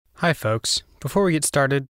Hi, folks. Before we get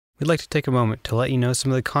started, we'd like to take a moment to let you know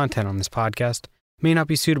some of the content on this podcast may not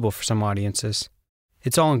be suitable for some audiences.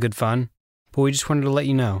 It's all in good fun, but we just wanted to let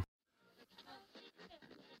you know.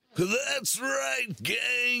 That's right,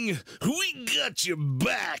 gang. We got your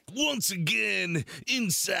back once again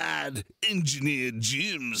inside Engineer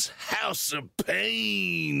Jim's House of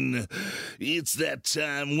Pain. It's that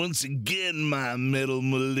time once again, my metal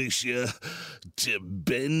militia, to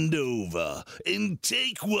bend over and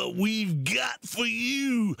take what we've got for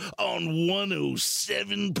you on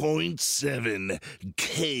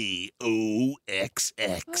 107.7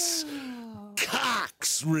 KOXX.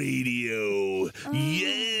 Cox Radio.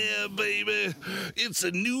 Yeah, baby. It's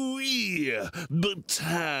a new year, but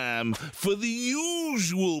time for the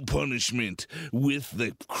usual punishment with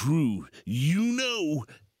the crew you know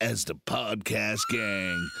as the Podcast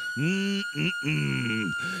Gang. And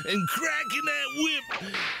cracking that whip.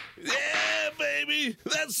 Yeah, baby.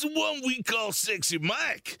 That's the one we call Sexy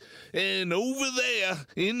Mike. And over there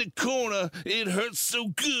in the corner, it hurts so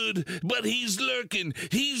good, but he's lurking,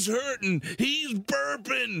 he's hurting, he's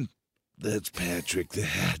burping. That's Patrick the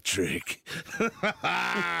Hat Trick.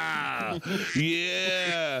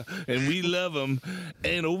 Yeah, and we love him.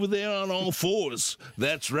 And over there on all fours,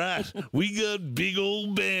 that's right, we got big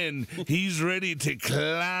old Ben. He's ready to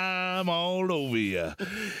climb all over you.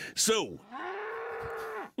 So,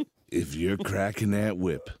 if you're cracking that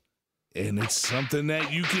whip, and it's something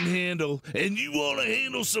that you can handle, and you want to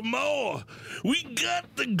handle some more, we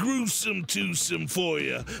got the gruesome twosome for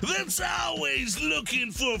you. That's always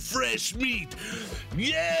looking for fresh meat.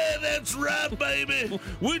 Yeah, that's right, baby.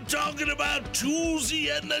 We're talking about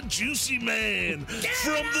Toolsy and the Juicy Man.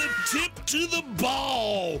 From the tip to the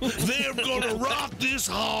ball, they're gonna rock this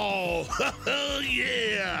hall.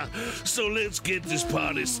 Yeah. So let's get this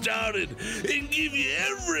party started and give you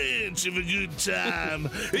every inch of a good time.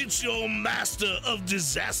 It's your master of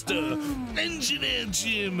disaster, Engineer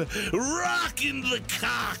Jim, rocking the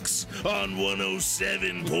Cox on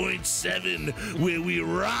 107.7, where we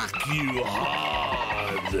rock you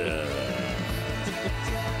hard.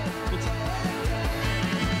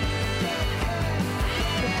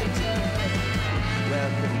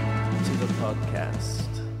 Welcome to the podcast.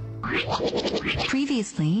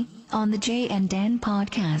 Previously on the Jay and Dan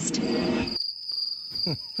podcast.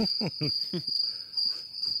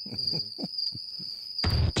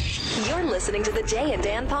 You're listening to the Jay and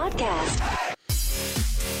Dan podcast.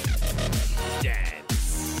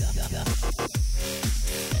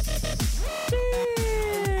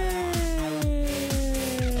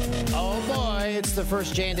 Oh boy, it's the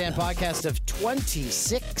first Jay and Dan podcast of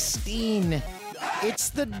 2016. It's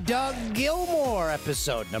the Doug Gilmore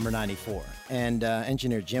episode, number 94. And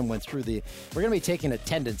Engineer Jim went through we're going to be taking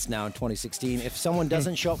attendance now in 2016. If someone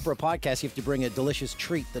doesn't show up for a podcast, you have to bring a delicious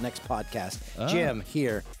treat the next podcast. Oh. Jim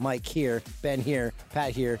here, Mike here, Ben here,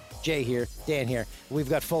 Pat here, Jay here, Dan here. We've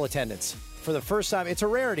got full attendance. For the first time, it's a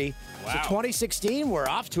rarity. Wow. So 2016, we're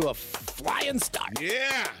off to a flying start.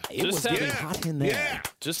 Yeah. It was getting hot in there. Yeah.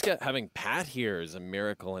 Just having Pat here is a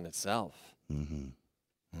miracle in itself. Mm-hmm.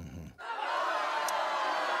 Mm-hmm.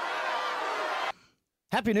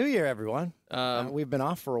 Happy New Year, everyone. We've been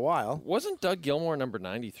off for a while. Wasn't Doug Gilmore number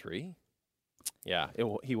 93? Yeah,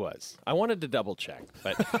 he was. I wanted to double check,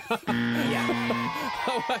 but yeah,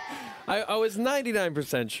 I was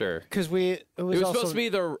 99% sure because it was supposed to be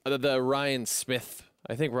the Ryan Smith.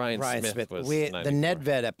 I think Ryan Smith was. The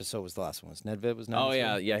Nedved episode was the last one. Nedved was 93.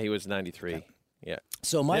 Oh yeah, he was 93. Okay. Yeah.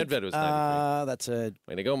 So Mike, Nedved was 93. That's a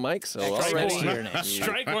way to go, Mike. So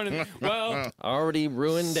strike one. Well, already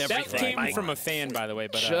ruined everything. That came from a fan, by the way.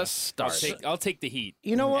 But just start. I'll take the heat.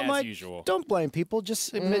 You know what, as Mike? Usual. Don't blame people.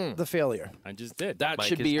 Just admit the failure. I just did. That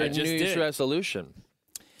should be your New Year's resolution.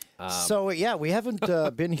 So yeah, we haven't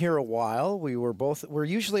been here a while. We're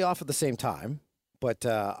usually off at the same time, but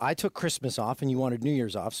I took Christmas off, and you wanted New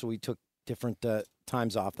Year's off, so we took different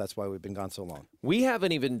times off. That's why we've been gone so long. We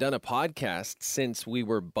haven't even done a podcast since we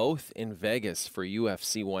were both in Vegas for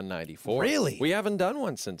UFC 194. Really? We haven't done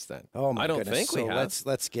one since then. Oh my goodness. I don't think we have.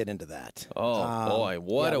 Let's get into that. Oh boy,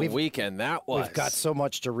 what a weekend that was. We've got so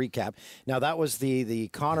much to recap. Now that was the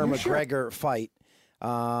Conor McGregor fight.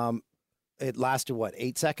 It lasted,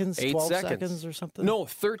 8 seconds? 12 seconds or something? No,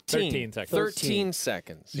 13 seconds. 13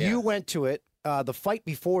 seconds. Yeah. You went to it. The fight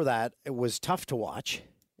before that, it was tough to watch.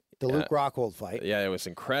 The Luke Rockhold fight. Yeah, it was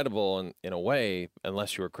incredible in a way,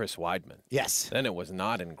 unless you were Chris Weidman. Yes. Then it was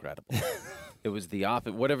not incredible. It was the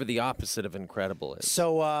whatever the opposite of incredible is.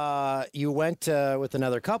 So you went with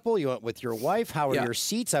another couple. You went with your wife. How were your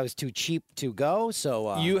seats? I was too cheap to go.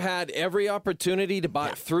 So you had every opportunity to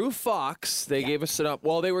buy through Fox. They gave us it up.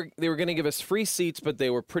 Well, they were going to give us free seats, but they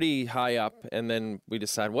were pretty high up. And then we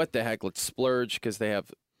decided, what the heck? Let's splurge because they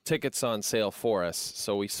have tickets on sale for us.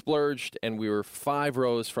 So we splurged, and we were 5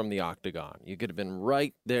 rows from the Octagon. You could have been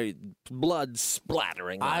right there, blood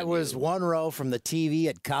splattering. I was 1 row from the TV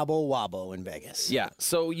at Cabo Wabo in Vegas. Yeah,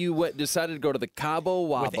 so you decided to go to the Cabo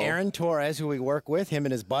Wabo. With Aaron Torres, who we work with, him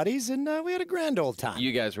and his buddies, and we had a grand old time.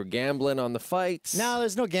 You guys were gambling on the fights. No,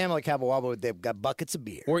 there's no gambling at Cabo Wabo. They've got buckets of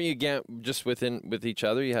beer. Weren't you just with each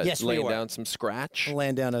other? You had laying down some scratch?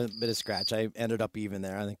 Laying down a bit of scratch. I ended up even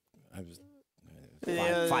there. I think I was...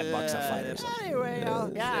 $5 a fight or something. Anyway,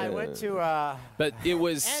 I went to. But it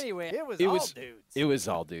was. Anyway, it was all dudes. It was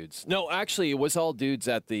all dudes. No, actually, it was all dudes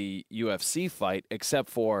at the UFC fight,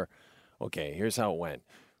 except for. Okay, here's how it went.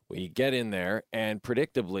 We get in there, and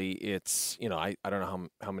predictably, it's I don't know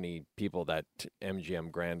how many people that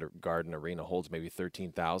MGM Grand Garden Arena holds. Maybe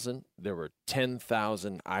 13,000. There were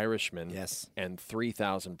 10,000 Irishmen. Yes. And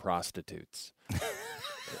 3,000 prostitutes.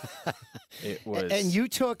 It was, and you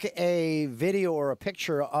took a video or a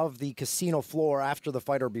picture of the casino floor after the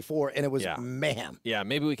fight or before, and it was mayhem. Yeah,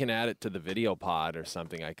 maybe we can add it to the video pod or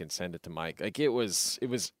something. I can send it to Mike. Like it was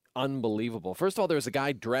unbelievable. First of all, there was a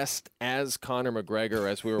guy dressed as Conor McGregor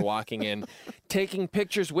as we were walking in, taking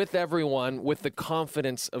pictures with everyone with the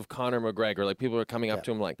confidence of Conor McGregor. Like people were coming up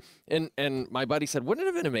to him like, and my buddy said, wouldn't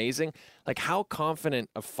it have been amazing? Like how confident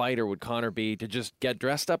a fighter would Conor be to just get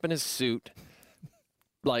dressed up in his suit,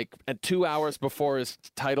 like at 2 hours before his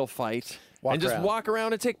title fight, walk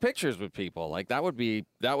around and take pictures with people. Like that would be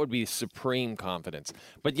supreme confidence.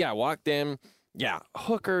 But yeah, walked in,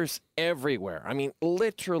 hookers everywhere. I mean,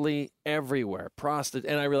 literally everywhere.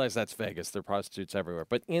 And I realize that's Vegas. There are prostitutes everywhere.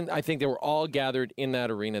 But I think they were all gathered in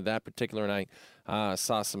that arena that particular night.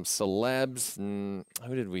 Saw some celebs.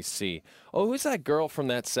 Who did we see? Oh, who's that girl from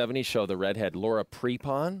that 70s show, the redhead, Laura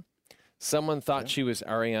Prepon? Someone thought she was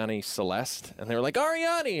Ariane Celeste, and they were like,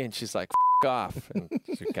 Ariane! And she's like, F*** off. And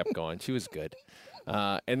she kept going. She was good.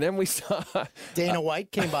 And then we saw... Dana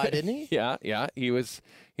White came by, didn't he? Yeah. He was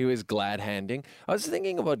glad-handing. I was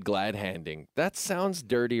thinking about glad-handing. That sounds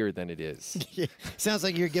dirtier than it is. Sounds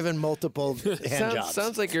like you're giving multiple hand jobs.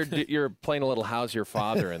 Sounds like you're playing a little How's Your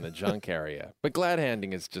Father in the junk area. But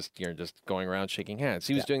glad-handing is just, you're just going around shaking hands.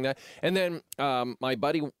 He was doing that. And then my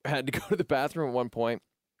buddy had to go to the bathroom at one point,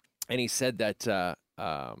 and he said that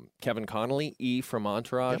Kevin Connolly, E from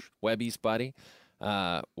Entourage, Webby's buddy,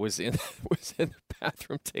 was in the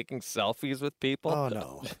bathroom taking selfies with people. Oh,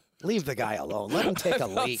 no. Leave the guy alone. Let him take a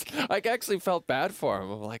leak. I actually felt bad for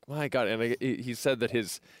him. I'm like, my God. And he said that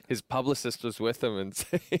his publicist was with him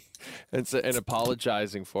and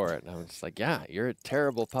apologizing for it. And I was just like, yeah, you're a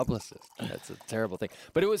terrible publicist. That's a terrible thing.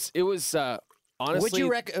 But it was honestly. Would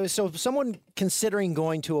you so if someone considering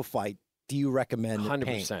going to a fight, do you recommend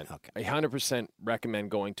 100%. Okay. I 100%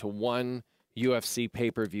 recommend going to one UFC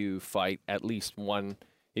pay-per-view fight, at least one,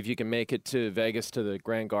 if you can make it to Vegas to the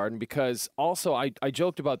Grand Garden. Because also, I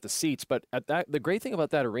joked about the seats, but the great thing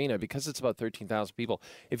about that arena, because it's about 13,000 people,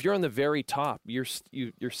 if you're on the very top, your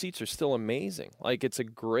seats are still amazing. Like it's a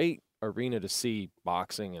great arena to see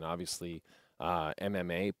boxing and obviously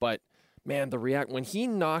MMA, but. Man, when he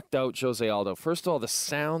knocked out Jose Aldo, first of all, the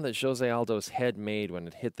sound that Jose Aldo's head made when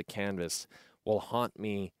it hit the canvas will haunt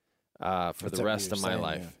me for the rest of my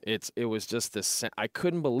life. Yeah. It was just this. I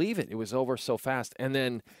couldn't believe it. It was over so fast, and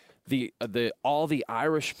then all the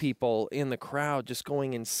Irish people in the crowd just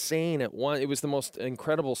going insane at once. It was the most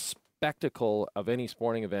incredible spectacle of any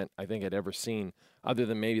sporting event I think I'd ever seen, other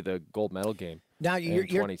than maybe the gold medal game. Now, in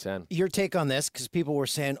 2010. Your take on this, because people were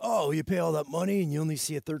saying, oh, you pay all that money and you only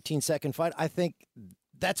see a 13-second fight. I think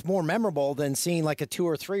that's more memorable than seeing like a 2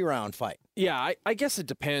 or 3 round fight. Yeah, I guess it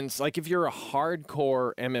depends. Like if you're a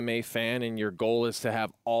hardcore MMA fan and your goal is to have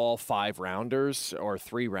all 5 rounders or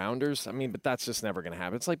 3 rounders, I mean, but that's just never going to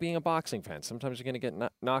happen. It's like being a boxing fan. Sometimes you're going to get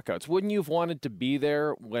knockouts. Wouldn't you have wanted to be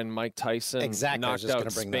there when Mike Tyson knocked out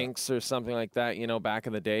Spinks or something like that, back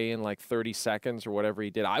in the day in like 30 seconds or whatever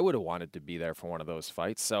he did? I would have wanted to be there for one of those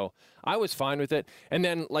fights. So I was fine with it. And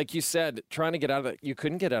then, like you said, trying to get out of that, you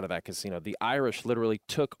couldn't get out of that casino. The Irish literally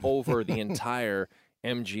took over the entire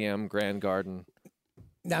MGM Grand Garden.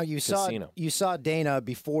 Now you saw Dana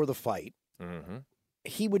before the fight. Mm-hmm.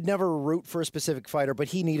 He would never root for a specific fighter, but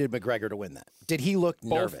he needed McGregor to win that. Did he look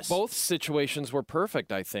nervous? Both situations were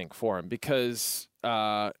perfect, I think, for him because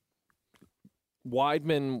Weidman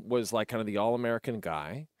was like kind of the all-American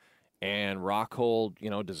guy, and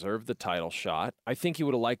Rockhold, deserved the title shot. I think he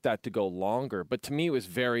would have liked that to go longer, but to me, it was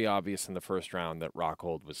very obvious in the first round that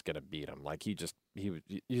Rockhold was going to beat him. Like he's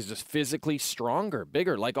just physically stronger,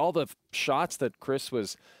 bigger. Like all the shots that Chris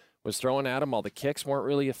was throwing at him, all the kicks weren't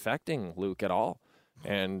really affecting Luke at all.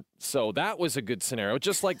 And so that was a good scenario.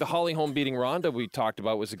 Just like the Holly Holm beating Ronda we talked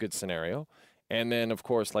about was a good scenario. And then, of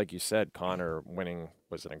course, like you said, Connor winning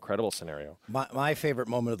was an incredible scenario. My favorite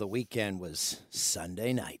moment of the weekend was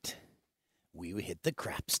Sunday night. We hit the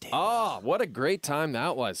craps table. Oh, what a great time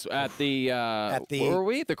that was. At the where were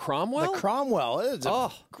we? The Cromwell? The Cromwell. It was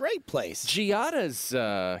a great place. Giada's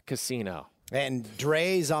casino. And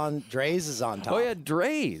Dre's is on top. Oh, yeah,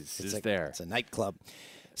 Dre's is there. It's a nightclub.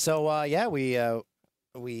 So,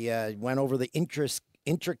 we went over the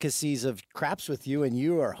intricacies of craps with you, and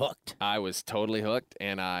you are hooked. I was totally hooked,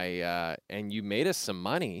 and and you made us some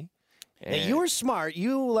money. And you were smart.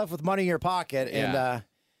 You left with money in your pocket,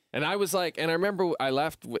 and I was like, and I remember I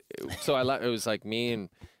left. So I left. It was like me and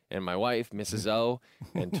my wife, Mrs. O,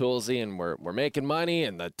 and Toolsy, and we're making money,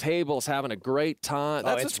 and the table's having a great time.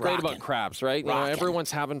 That's what's great about craps, right?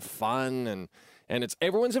 Everyone's having fun, and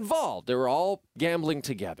everyone's involved. They were all gambling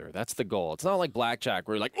together. That's the goal. It's not like blackjack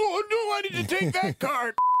where you're like, oh no, I need to take that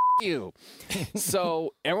card. You.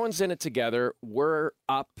 So everyone's in it together. We're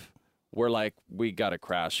up. We're like, we got to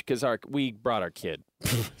crash because we brought our kid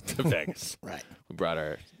to Vegas. Right. We brought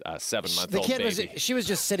our 7-month-old kid baby. She was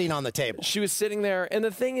just sitting on the table. She was sitting there, and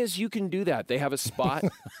the thing is, you can do that. They have a spot.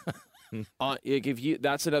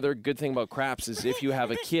 That's another good thing about craps is if you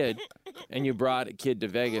have a kid and you brought a kid to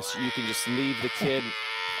Vegas, you can just leave the kid.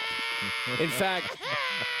 In fact,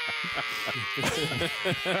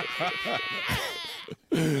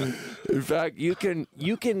 you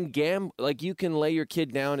can gamble, like you can lay your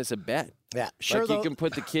kid down as a bet. Yeah, sure. Like you can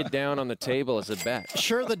put the kid down on the table as a bet.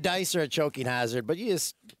 Sure, the dice are a choking hazard, but you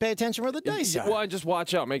just pay attention where the dice are. Well, just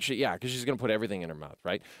watch out. Make sure, because she's going to put everything in her mouth,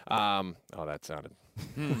 right? That sounded.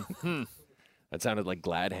 That sounded like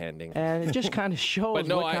glad handing. And it just kind of shows. But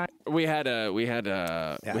no, we had a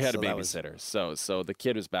babysitter, so the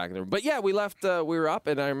kid was back in the room. But yeah, we left. We were up,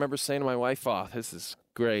 and I remember saying to my wife, "Oh, this is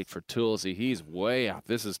great for Toolsy. He's way up.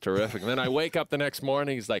 This is terrific." And then I wake up the next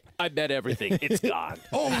morning. He's like, "I bet everything. It's gone."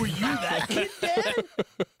 Oh, were you that kid, Dad?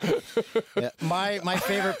 Yeah, my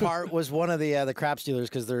favorite part was one of the craps dealers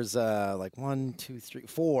because there's like 1, 2, 3,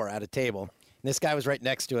 4 at a table. And this guy was right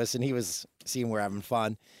next to us, and he was seeing we're having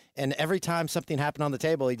fun. And every time something happened on the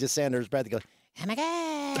table, he just say under his breath, he goes, "Oh my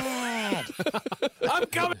God." I'm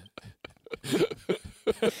coming.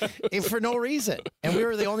 For no reason. And we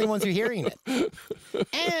were the only ones who were hearing it.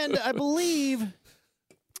 And I believe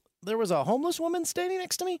there was a homeless woman standing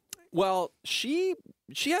next to me. Well, she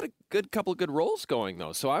had a couple of good rolls going,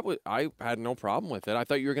 though. So I had no problem with it. I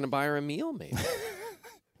thought you were going to buy her a meal, maybe.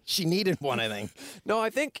 She needed one, I think. No, I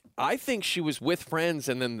think she was with friends,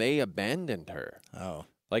 and then they abandoned her. Oh.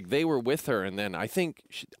 Like they were with her, and then I think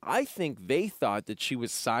they thought that she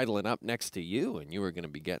was sidling up next to you, and you were going to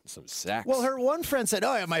be getting some sex. Well, her one friend said,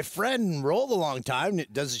 "Oh, yeah, my friend rolled a long time.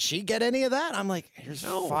 Does she get any of that?" I'm like, "Here's a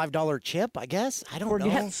 $5 chip, I guess. I don't know."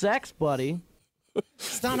 Forget sex, buddy.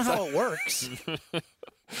 It's not how it works.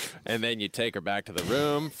 And then you take her back to the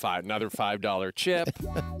room, another $5 chip.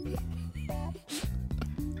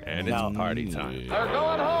 And it's party time. They're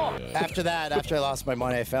going home. After I lost my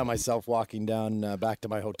money, I found myself walking down back to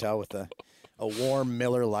my hotel with a warm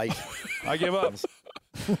Miller Lite. I give up.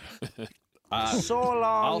 So long,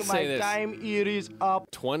 I'll say my this. time it is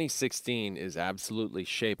up. 2016 is absolutely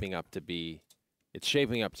shaping up to be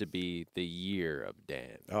the year of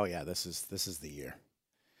Dan. Oh yeah, this is the year.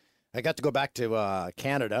 I got to go back to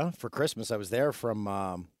Canada for Christmas. I was there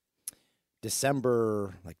from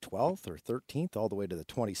December 12th or 13th all the way to the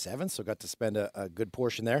 27th, so got to spend a good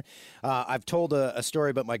portion there. I've told a story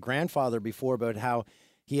about my grandfather before about how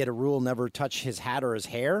he had a rule never touch his hat or his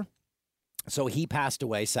hair. So he passed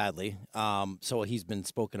away, sadly. So he's been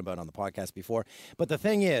spoken about on the podcast before. But the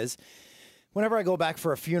thing is, whenever I go back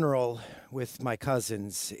for a funeral with my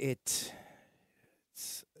cousins, it's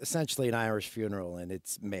essentially an Irish funeral, and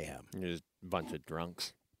it's mayhem. You're just a bunch of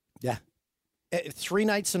drunks. Yeah. 3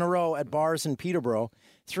 nights in a row at bars in Peterborough,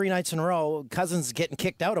 3 nights in a row, cousins getting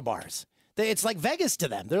kicked out of bars. It's like Vegas to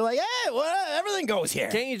them. They're like, hey, well, everything goes here.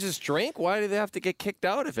 Can't you just drink? Why do they have to get kicked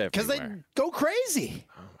out of everywhere? Because they go crazy.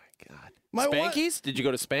 Oh, my God. Spanky's? Did you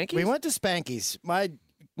go to Spanky's? We went to Spanky's. My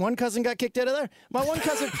one cousin got kicked out of there. My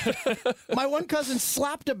one cousin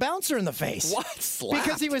slapped a bouncer in the face. What? Slapped?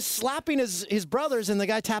 Because he was slapping his brothers, and the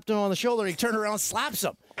guy tapped him on the shoulder, and he turned around and slaps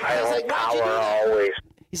him. I was like, why'd you do that? Always.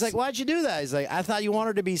 He's like, why'd you do that? He's like, I thought you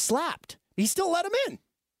wanted to be slapped. He still let him in.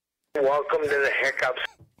 Welcome to the hiccups.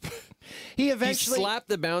 He He eventually slapped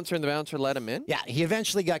the bouncer, and the bouncer let him in? Yeah, he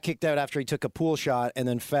eventually got kicked out after he took a pool shot and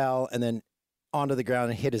then fell and then onto the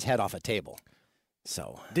ground and hit his head off a table.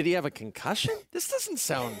 So, Did he have a concussion? This doesn't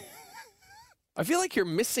sound... I feel like you're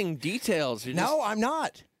missing details. no, I'm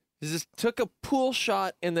not. He just took a pool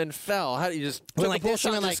shot and then fell. How do you just took Went like a pool this shot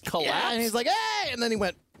and and went just like, collapsed? yeah, and he's like, hey, and then he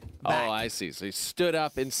went back. Oh, I see. So he stood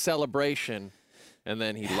up in celebration, and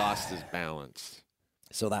then he lost his balance.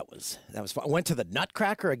 So that was fun. Went to the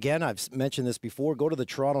Nutcracker again. I've mentioned this before. Go to the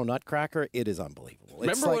Toronto Nutcracker. It is unbelievable.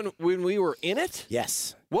 It's Remember like- when we were in it?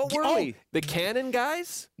 Yes. What were Oh. we? The Cannon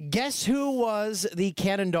guys? Guess who was the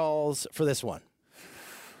Cannon Dolls for this one?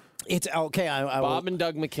 It's okay. I Bob and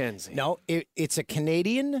Doug McKenzie. No, it's a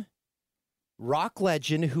Canadian rock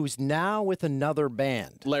legend who's now with another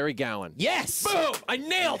band. Larry Gowan. Yes. Boom! I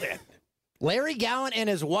nailed it. Larry Gowan and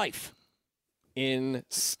his wife. In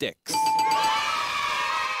Styx.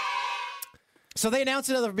 So they announced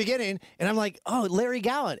it at the beginning, and I'm like, oh, Larry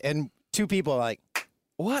Gowan. And two people are like,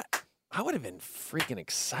 What? I would have been freaking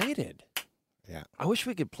excited. Yeah. I wish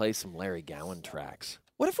we could play some Larry Gowan tracks.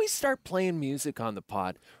 What if we start playing music on the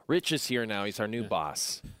pod? Rich is here now. He's our new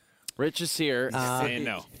boss. Rich is here. Saying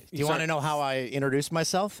no. do you want to know how I introduced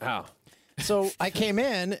myself? How? So I came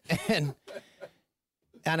in and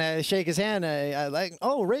I shake his hand. I like,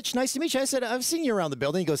 oh, Rich, nice to meet you. I said, I've seen you around the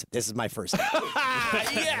building. He goes, this is my first time.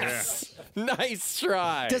 Yes! Nice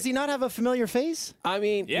try. Does he not have a familiar face? I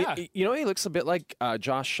mean, Yeah. you know, he looks a bit like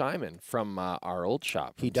Josh Scheiman from our old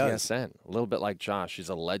shop. He does. TSN. A little bit like Josh. He's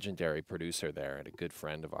a legendary producer there and a good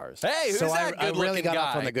friend of ours. Hey, who's So that I really good-looking got guy?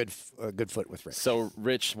 off on the good foot with Rich. So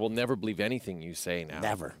Rich will never believe anything you say now.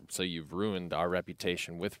 Never. So you've ruined our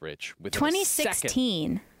reputation with Rich. Within a second.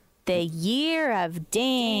 2016, the year of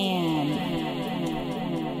Dan.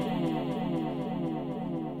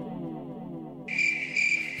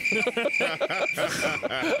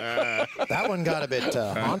 That one got a bit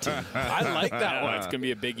haunting. I like that one. It's going to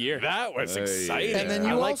be a big year. That was exciting. And then I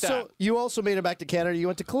you like also that. you also made it back to Canada. You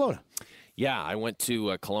went to Kelowna. Yeah, I went to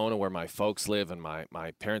Kelowna where my folks live and my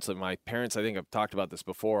parents live. My parents, I think I've talked about this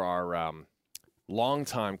before, are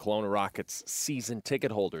longtime Kelowna Rockets season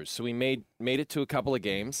ticket holders. So we made it to a couple of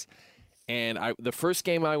games. And the first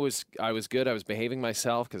game I was good. I was behaving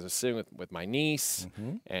myself because I was sitting with my niece,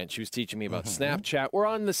 and she was teaching me about Snapchat. We're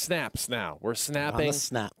on the snaps now. We're snapping. On the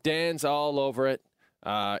snap. Dan's all over it.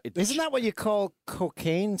 Isn't that what you call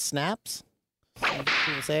cocaine snaps?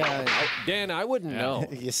 People say Dan, I wouldn't know.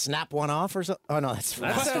 you snap one off or something. Oh no, that's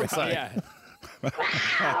sorry. Yeah.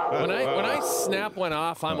 When I snap one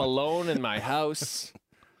off, I'm alone in my house.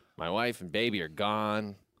 My wife and baby are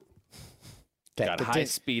gone. Okay, Got continue.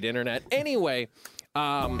 high-speed internet. Anyway,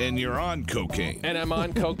 And you're on cocaine. and I'm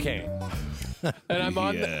on cocaine. And I'm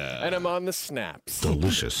on Yeah. and I'm on the snaps.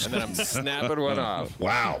 Delicious. And then I'm snapping one off.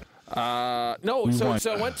 Wow.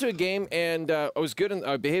 So I went to a game and I was good.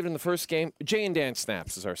 I behaved in the first game. Jay and Dan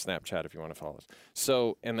Snaps is our Snapchat if you want to follow us.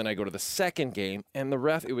 So and then I go to the second game and the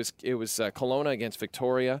ref it was Kelowna against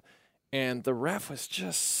Victoria, and the ref was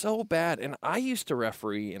just so bad. And I used to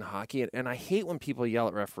referee in hockey, and I hate when people yell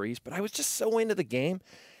at referees, but I was just so into the game.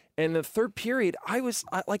 And the third period,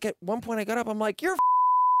 like at one point I got up, I'm like, "You're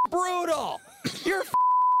brutal. You're."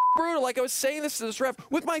 Brutal. Like I was saying this to this ref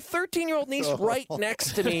with my 13-year-old niece right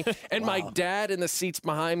next to me and my dad in the seats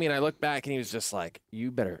behind me. And I looked back and he was just like,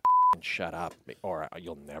 you better shut up or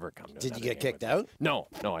you'll never come to Did you another get game kicked with out? me."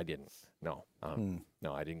 No, I didn't. No,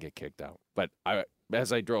 no, I didn't get kicked out. But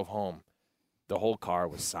as I drove home, the whole car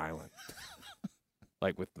was silent.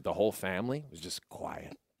 Like with the whole family was just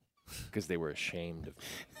quiet because they were ashamed of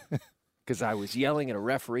me. Because I was yelling at a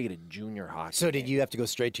referee at a junior hockey So did game. you have to go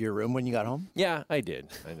straight to your room when you got home? Yeah, I did.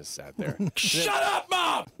 I just sat there. Shut up,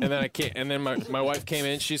 Mom! And then I came, and then my wife came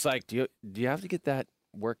in. She's like, "Do you have to get that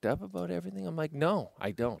worked up about everything?" I'm like, "No,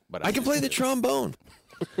 I don't." But I can play the trombone.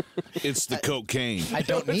 It's the cocaine. I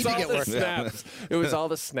don't need to get worked up. snaps. It was all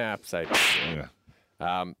the snaps I did.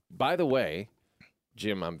 Yeah. By the way,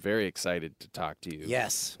 Jim, I'm very excited to talk to you.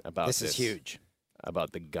 Yes. About this is huge.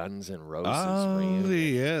 About the Guns N' Roses Oh,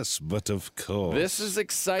 reunion. yes, but of course. This is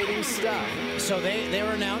exciting stuff. So they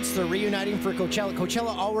were announced they're reuniting for Coachella.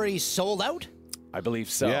 Coachella already sold out? I believe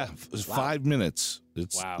so. Yeah, it was 5 minutes.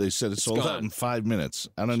 They said it sold out gone. in 5 minutes.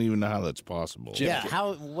 I don't even know how that's possible. Yeah.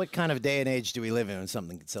 What kind of day and age do we live in when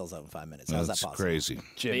something sells out in 5 minutes? How's That's that possible? crazy.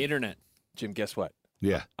 Jim, The internet. Jim, guess what?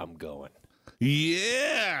 Yeah. I'm going.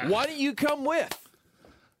 Yeah. Why don't you come with?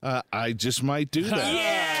 I just might do that.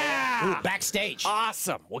 Yeah! Yeah. Ooh, backstage.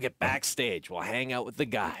 Awesome. We'll get backstage. We'll hang out with the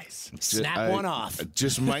guys. Snap one off. I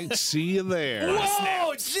just might see you there.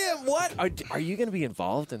 Whoa, Jim, what? Are you going to be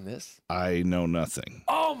involved in this? I know nothing.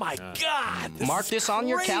 Oh, my God. Mark this on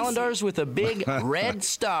your calendars with a big red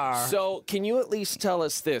star. So, can you at least tell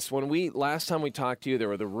us this? Last time we talked to you,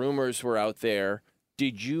 the rumors were out there.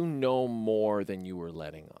 Did you know more than you were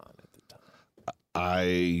letting on at the time?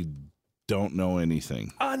 I don't know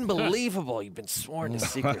anything. Unbelievable. You've been sworn to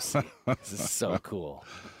secrecy. This is so cool.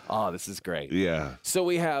 Oh, this is great. Yeah. So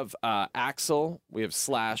we have Axel, we have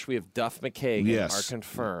Slash, we have Duff McKagan Yes. are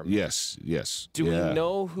confirmed. Yes. Do we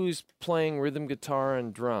know who's playing rhythm guitar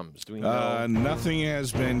and drums? Do we know? Nothing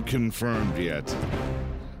has been confirmed yet.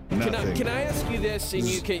 Nothing. Can I ask you this, and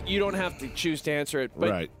you don't have to choose to answer it, but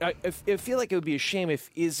Right. I feel like it would be a shame if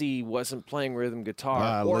Izzy wasn't playing rhythm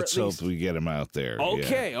guitar. Or Let's at least, hope we get him out there.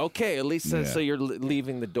 Okay, at least so you're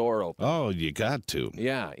leaving the door open. Oh, you got to.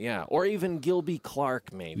 Yeah. Or even Gilby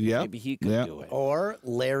Clark, maybe. Yep. Maybe he could do it. Or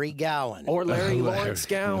Larry Gowan. Or Larry Lawrence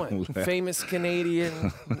Gowan, famous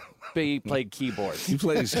Canadian. He played keyboards. He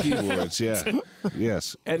plays keyboards, yeah.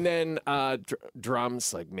 Yes. And then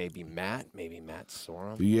drums, like maybe Matt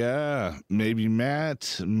Sorum. Yeah, maybe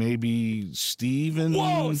Matt, maybe Steven.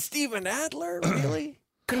 Whoa, Steven Adler, really?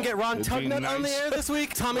 Couldn't get Ron It'd be Tugnut on the nice. air this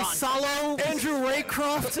week. Tommy Salo, Andrew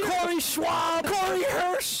Raycroft, Corey Schwab, Corey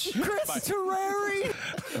Hirsch, Chris Terrari.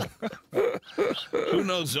 Who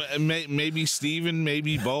knows? Maybe Steven,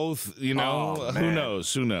 maybe both. You know, Oh, who man.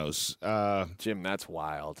 knows? Who knows? Jim, that's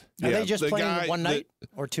wild. Are yeah, they just the playing guy- one night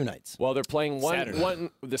or 2 nights? Well, they're playing Saturday.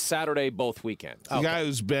 the Saturday, both weekends. The guy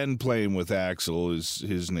who's been playing with Axel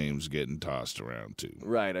his name's getting tossed around too.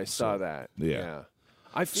 Right, I saw that. yeah.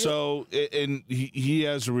 I feel So, and he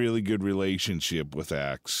has a really good relationship with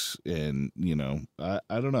Axe, and I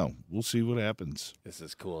don't know. We'll see what happens. this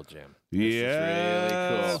is cool, Jim. Yeah, This is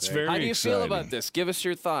really cool. it's very How do you feel exciting. about this? Give us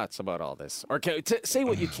your thoughts about all this, or say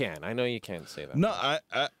what you can. I know you can't say that. No,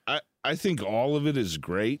 I think all of it is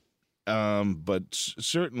great, but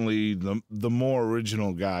certainly the more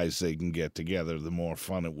original guys they can get together, the more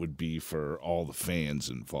fun it would be for all the fans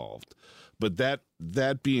involved. But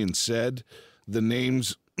that being said, the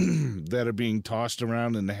names that are being tossed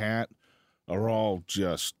around in the hat are all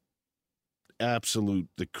just absolute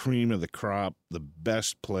the cream of the crop, the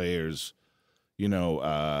best players.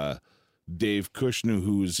 Dave Kushner,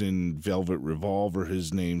 who was in Velvet Revolver,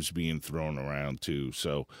 his name's being thrown around too.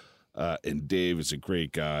 So, and Dave is a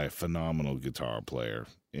great guy, phenomenal guitar player,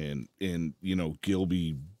 and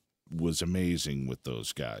Gilby was amazing with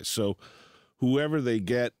those guys. So, whoever they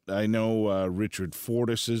get, I know Richard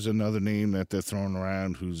Fortis is another name that they're throwing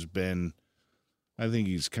around, who's been, I think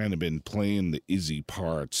he's kind of been playing the Izzy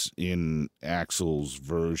parts in Axl's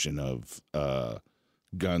version of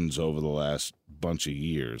Guns over the last bunch of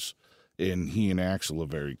years. And he and Axl are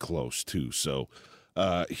very close, too. So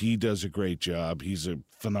he does a great job. He's a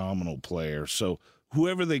phenomenal player. So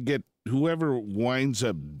whoever winds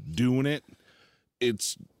up doing it,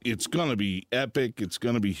 it's going to be epic. It's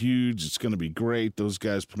going to be huge. It's going to be great. Those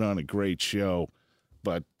guys put on a great show.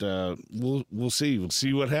 But we'll see. We'll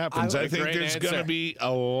see what happens. I think there's going to be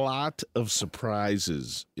a lot of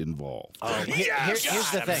surprises involved. Here's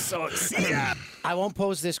the thing. I won't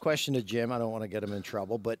pose this question to Jim. I don't want to get him in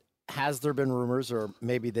trouble. But has there been rumors, or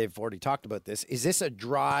maybe they've already talked about this? Is this a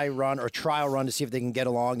dry run or trial run to see if they can get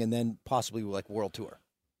along, and then possibly like world tour?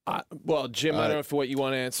 Well, Jim, I don't know if what you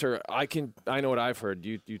want to answer. I know what I've heard.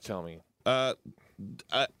 You tell me. I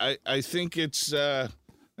think it's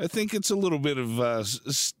a little bit of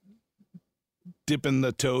dipping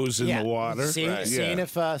the toes in the water, seeing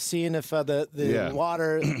if the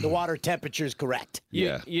water temperature is correct.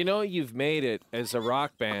 You've made it as a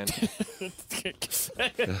rock band.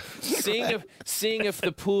 seeing if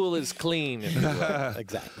the pool is clean. If you will.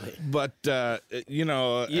 Exactly. But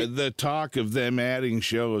the talk of them adding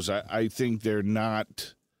shows, I think they're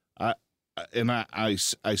not. I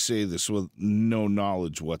say this with no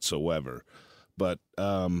knowledge whatsoever, but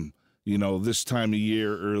this time of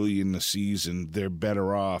year, early in the season, they're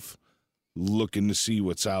better off looking to see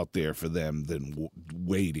what's out there for them than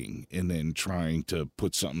waiting and then trying to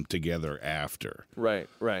put something together after. Right.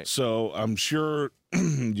 So I'm sure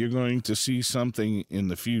you're going to see something in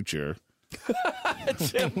the future.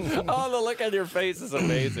 Jim, the look on your face is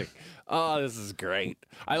amazing. Oh, this is great.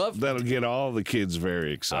 I love that'll get all the kids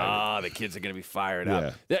very excited. The kids are going to be fired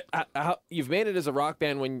up. You've made it as a rock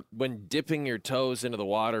band when dipping your toes into the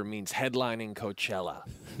water means headlining Coachella.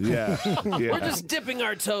 Yeah. We're just dipping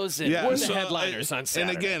our toes in. Yeah, We're the headliners on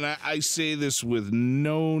Saturday. And again, I say this with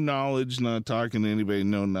no knowledge, not talking to anybody,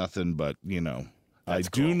 no nothing, but I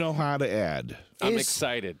do know how to add. I'm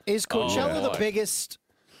excited. Is Coachella the biggest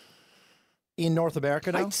in North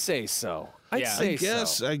America now? I'd say so.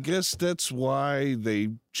 I guess that's why they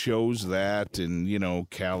chose that, and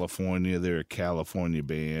California, they're a California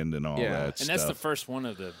band and all that stuff. And that's the first one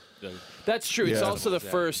of the That's true. It's also the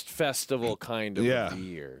first festival kind of the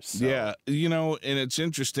year. So. Yeah, and it's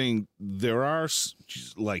interesting. There are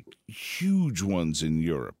like huge ones in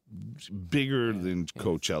Europe, bigger than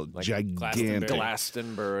Coachella, like gigantic.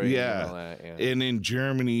 Glastonbury. Yeah. And all that, And in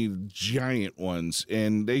Germany, giant ones,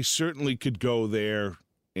 and they certainly could go there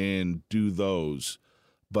and do those.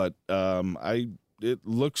 But it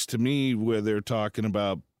looks to me where they're talking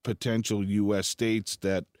about potential U.S. states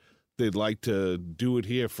that they'd like to do it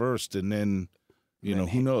here first, and then,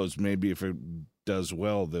 who knows? Maybe if it does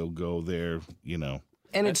well, they'll go there,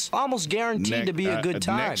 And it's almost guaranteed to be a good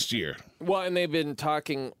time. Next year. Well, and they've been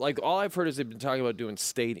talking, all I've heard is they've been talking about doing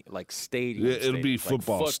stadium. It'll be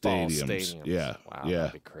football stadiums. Yeah. Wow, yeah.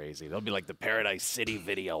 that'd be crazy. They'll be like the Paradise City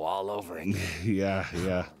video all over again.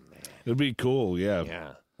 Yeah. It'd be cool, yeah.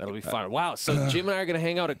 Yeah. That'll be fun. Wow. So Jim and I are going to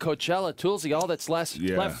hang out at Coachella. Toolsy, all that's left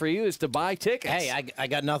for you is to buy tickets. Hey, I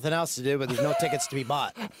got nothing else to do, but there's no tickets to be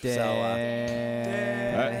bought. Hates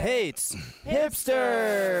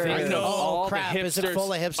hipsters. I know all crap. the hipsters. Is it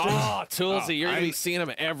full of hipsters? Oh, Toolsy, you're going to be seeing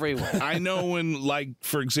them everywhere. I know when,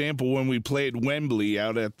 for example, when we played Wembley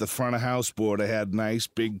out at the front of house board, I had nice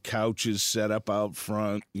big couches set up out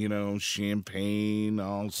front, champagne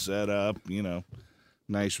all set up,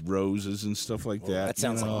 nice roses and stuff like that. That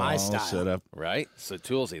sounds like my style. Set up. Right? So,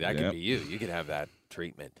 Toolsy, that could be you. You could have that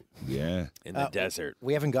treatment. Yeah. In the desert.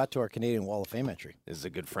 We haven't got to our Canadian Wall of Fame entry. This is a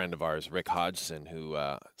good friend of ours, Rick Hodgson, who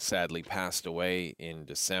sadly passed away in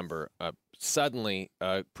December. Suddenly,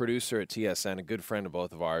 a producer at TSN, a good friend of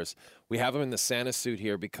both of ours. We have him in the Santa suit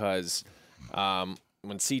here because when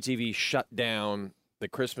CTV shut down the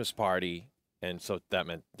Christmas party, and so that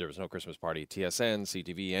meant there was no Christmas party at TSN,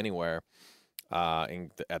 CTV, anywhere,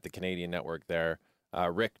 at the Canadian network there.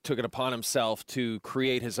 Rick took it upon himself to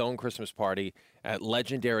create his own Christmas party at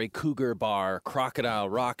legendary Cougar Bar, Crocodile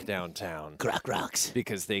Rock downtown. Croc Rocks.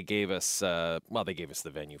 Because they gave us, they gave us the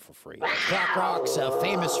venue for free. Croc Rocks,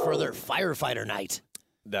 famous for their firefighter night.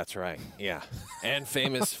 That's right, yeah. And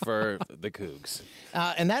famous for the Cougs.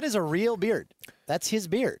 And that is a real beard. That's his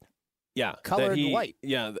beard. Yeah. Colored white.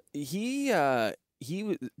 Yeah, he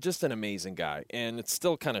was just an amazing guy, and it's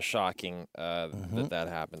still kind of shocking that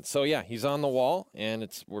happened. So yeah, he's on the wall, and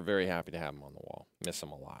we're very happy to have him on the wall. Miss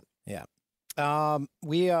him a lot. Yeah.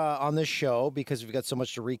 We on this show, because we've got so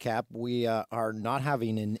much to recap, we are not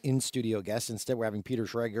having an in-studio guest. Instead, we're having Peter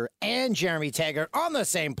Schrager and Jeremy Taggart on the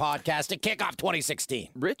same podcast to kick off 2016.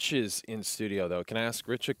 Rich is in studio, though. Can I ask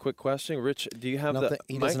Rich a quick question? Rich, do you have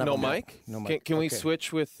he mic? Have no a mic? No mic. Can we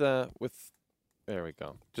switch with? There we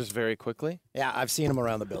go. Just very quickly. Yeah, I've seen him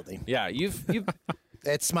around the building. Yeah, you've.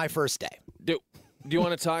 It's my first day. Do you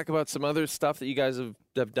want to talk about some other stuff that you guys have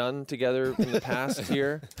done together in the past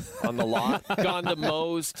here on the lot? Gone to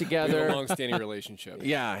Moe's together. We have a long-standing relationship.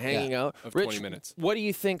 Yeah, hanging out. Of Rich, 20 minutes. What do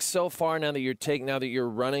you think so far now that you're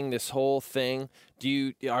running this whole thing?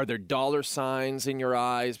 Are there dollar signs in your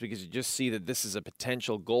eyes because you just see that this is a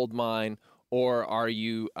potential gold mine, or are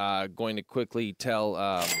you going to quickly tell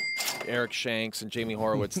Eric Shanks and Jamie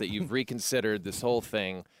Horowitz that you've reconsidered this whole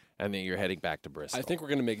thing and that you're heading back to Bristol? I think we're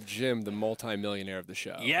going to make Jim the multimillionaire of the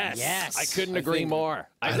show. Yes. I couldn't agree more.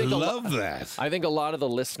 I love that. I think a lot of the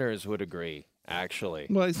listeners would agree, actually.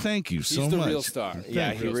 Well, thank you so much. He's the real star.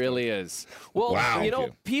 Yeah, he really is. Well, wow.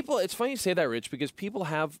 People, it's funny you say that, Rich, because people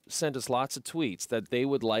have sent us lots of tweets that they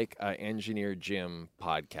would like an Engineer Jim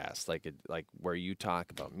podcast, like where you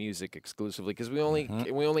talk about music exclusively, because we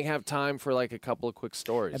only have time for like a couple of quick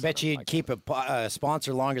stories. I bet you'd keep a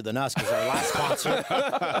sponsor longer than us, because our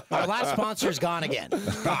last sponsor's gone again.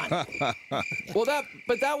 Gone. Well,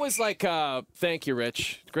 that was like thank you,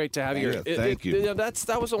 Rich. Great to have you here. Thank you.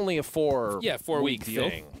 That was only a 4-week deal.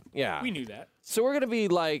 thing. Yeah, we knew that. So we're gonna be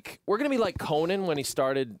like Conan when he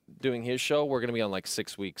started doing his show. We're gonna be on like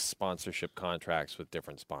 6 weeks sponsorship contracts with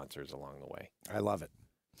different sponsors along the way. I love it.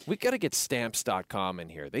 We got to get Stamps.com in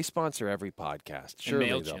here. They sponsor every podcast. Surely,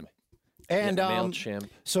 MailChimp. And MailChimp.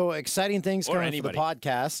 So exciting things Or coming anybody. for the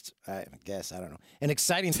podcast. I guess, I don't know. And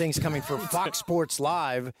exciting things coming for Fox Sports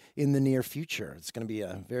Live in the near future. It's going to be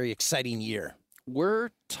a very exciting year. We're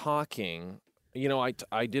talking.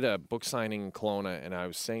 I did a book signing in Kelowna, and I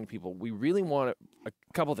was saying to people, we really want a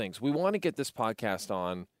couple things. We want to get this podcast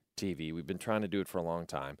on TV. We've been trying to do it for a long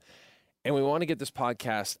time. And we want to get this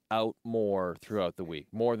podcast out more throughout the week,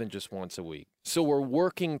 more than just once a week. So we're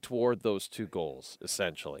working toward those two goals,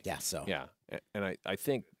 essentially. Yeah, so. Yeah. And I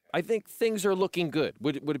think I think things are looking good.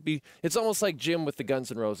 Would it be? It's almost like Jim with the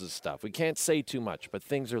Guns N' Roses stuff. We can't say too much, but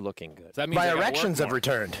things are looking good. So that means My I gotta erections work have more.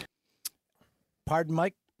 returned. Pardon,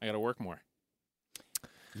 Mike? I got to work more.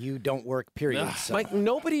 You don't work, period. So. Mike,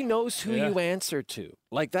 nobody knows who Yeah. you answer to.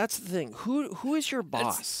 Like, that's the thing. Who is your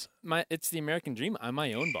boss? It's the American dream. I'm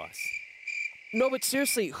my own boss. No, but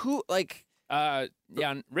seriously, who, like... Yeah,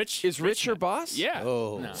 Rich. Is Rich your boss? Yeah.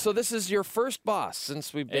 Oh. No. So this is your first boss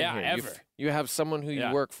since we've been Yeah, here. ever. You have someone who Yeah.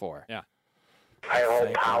 you work for. Yeah. I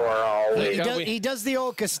hold power always. He does the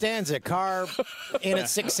old Costanza. Car in at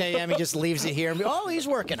 6 a.m. He just leaves it here. Oh, he's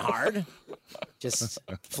working hard. Just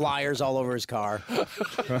flyers all over his car.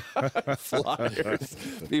 Flyers.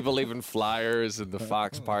 People leaving flyers in the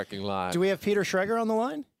Fox parking lot. Do we have Peter Schreger on the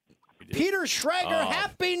line? Peter Schreger,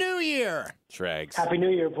 Happy New Year! Schregs. Happy New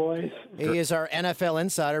Year, boys. He is our NFL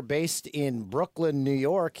insider based in Brooklyn, New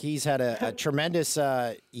York. He's had a tremendous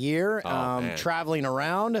year man. traveling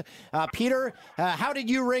around. Peter, how did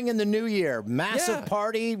you ring in the new year? Massive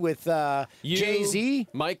party with You, Jay-Z?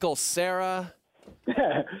 Michael, Sarah.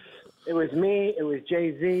 It was me. It was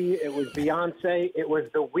Jay-Z. It was Beyonce. It was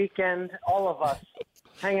The Weeknd. All of us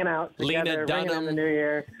hanging out Lena together, ringing in Dunham. the new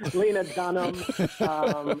year. Lena Dunham,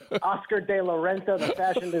 Oscar De La Renta, the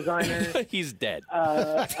fashion designer. He's dead.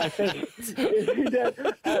 I think is he dead?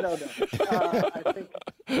 I don't know.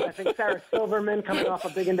 I think Sarah Silverman, coming off a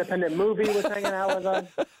big independent movie, was hanging out with us.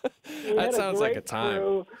 We That had sounds like great a time.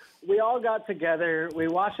 crew. We all got together. We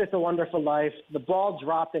watched It's a Wonderful Life. The ball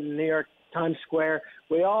dropped in New York Times Square.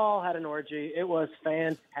 We all had an orgy. It was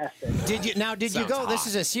fantastic. Did you Sounds go? hot. This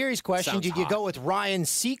is a serious question. Sounds Did you hot. go with Ryan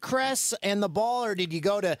Seacrest and the ball, or did you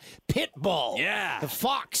go to Pitbull? Yeah. The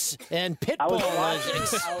Fox and I was Pitbull.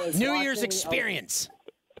 watching- I was New Year's watching- experience.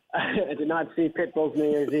 I did not see Pitbull's New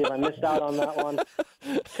Year's Eve. I missed out on that one.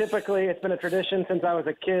 Typically, it's been a tradition since I was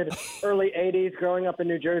a kid, early 80s, growing up in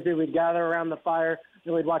New Jersey. We'd gather around the fire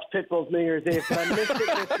and we'd watch Pitbull's New Year's Eve. But I missed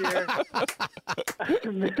it this year. I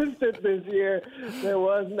missed it this year. There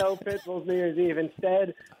was no Pitbull's New Year's Eve.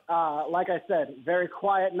 Instead, like I said, very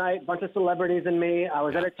quiet night, bunch of celebrities and me. I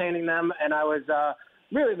was entertaining them, and I was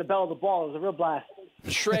really the belle of the ball. It was a real blast.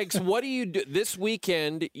 Shregs, what do you do this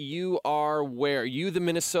weekend? You are where? You the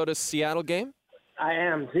Minnesota-Seattle game? I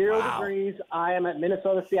am 0 degrees. I am at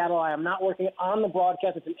Minnesota, Seattle. I am not working on the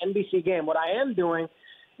broadcast. It's an NBC game. What I am doing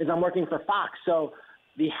is I'm working for Fox. So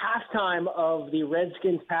the halftime of the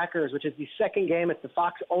Redskins-Packers, which is the second game, it's the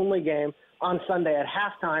Fox-only game on Sunday. At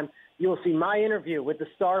halftime, you will see my interview with the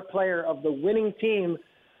star player of the winning team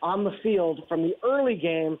on the field from the early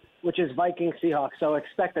game, which is Vikings-Seahawks. So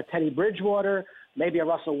expect a Teddy Bridgewater, maybe a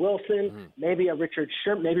Russell Wilson, maybe a Richard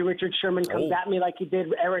Sherman. Maybe Richard Sherman comes at me like he did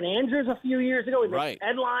Aaron Andrews a few years ago. He makes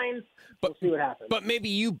headlines. We'll see what happens. But maybe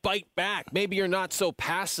you bite back. Maybe you're not so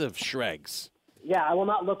passive, Shregs. Yeah, I will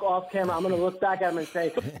not look off camera. I'm going to look back at him and say,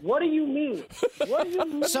 what do you mean? What do you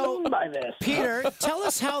mean by this? Peter, tell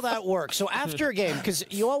us how that works. So after a game, because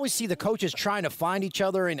you always see the coaches trying to find each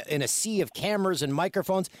other in a sea of cameras and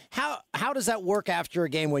microphones. How does that work after a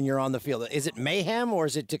game when you're on the field? Is it mayhem or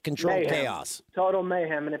is it to control Mayhem. chaos? Total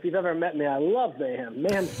mayhem. And if you've ever met me, I love mayhem.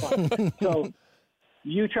 Mayhem's fun. So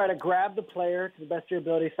you try to grab the player to the best of your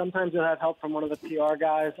ability. Sometimes you'll have help from one of the PR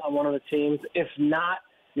guys on one of the teams. If not,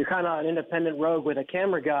 you're kind of an independent rogue with a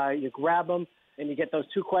camera guy. You grab them, and you get those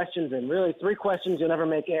 2 questions in. Really, 3 questions you'll never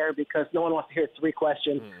make air because no one wants to hear 3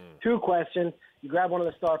 questions. 2 questions, you grab one of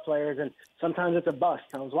the star players, and sometimes it's a bust.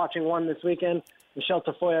 I was watching one this weekend. Michelle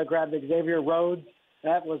Tafoya grabbed Xavier Rhodes.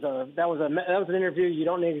 That was an interview you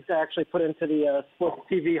don't need to actually put into the Sports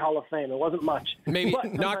TV Hall of Fame. It wasn't much. Maybe But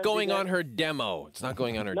not sometimes going you on get- her demo. It's not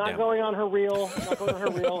going on her Not demo. going on her reel. Not going on her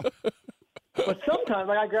reel. But sometimes,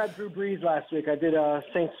 like I grabbed Drew Brees last week. I did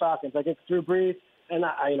Saints Falcons. I did Drew Brees, and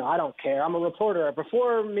I don't care. I'm a reporter.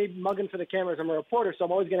 Before me mugging for the cameras, I'm a reporter, so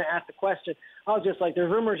I'm always going to ask the question. I was just like,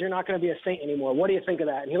 "There's rumors you're not going to be a Saint anymore. What do you think of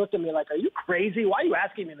that?" And he looked at me like, "Are you crazy? Why are you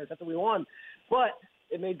asking me this after we won?" But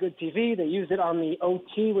it made good TV. They used it on the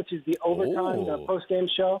OT, which is the overtime, the post-game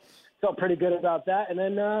show. Felt pretty good about that, and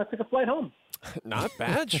then took a flight home. Not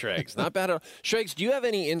bad, Shregs. Not bad at all. Shregs, do you have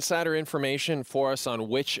any insider information for us on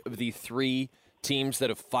which of the 3 teams that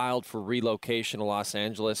have filed for relocation to Los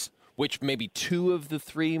Angeles, which maybe 2 of the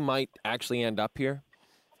 3 might actually end up here?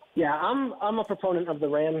 Yeah, I'm a proponent of the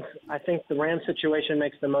Rams. I think the Rams situation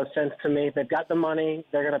makes the most sense to me. They've got the money.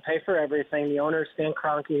 They're going to pay for everything. The owner, Stan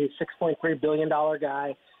Kroenke, he's a $6.3 billion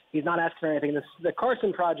guy. He's not asking for anything. The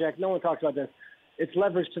Carson project, no one talks about this. It's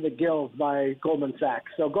leveraged to the gills by Goldman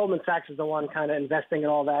Sachs. So Goldman Sachs is the one kind of investing in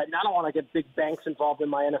all that. And I don't want to get big banks involved in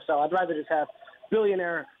my NFL. I'd rather just have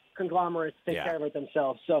billionaire conglomerates take care of it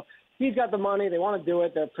themselves. So he's got the money. They want to do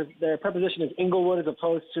it. Their preposition is Inglewood as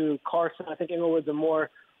opposed to Carson. I think Inglewood's a more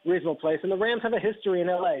reasonable place. And the Rams have a history in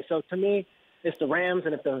L.A. So to me, it's the Rams.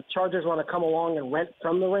 And if the Chargers want to come along and rent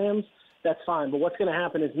from the Rams, that's fine. But what's going to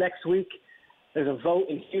happen is next week there's a vote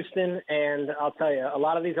in Houston. And I'll tell you, a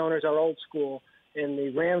lot of these owners are old school. And the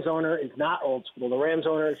Rams owner is not old school. The Rams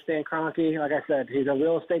owner is Stan Kroenke. Like I said, he's a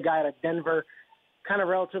real estate guy out of Denver, kind of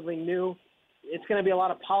relatively new. It's going to be a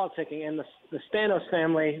lot of politicking, and the Spanos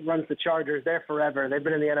family runs the Chargers. They're forever. They've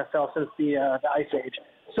been in the NFL since the Ice Age.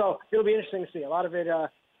 So it'll be interesting to see. A lot of it,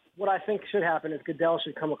 what I think should happen is Goodell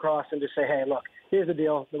should come across and just say, hey, look, here's the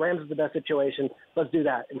deal. The Rams is the best situation. Let's do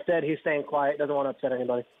that. Instead, he's staying quiet, doesn't want to upset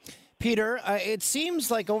anybody. Peter, it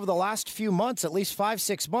seems like over the last few months, at least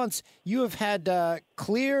 5-6 months, you have had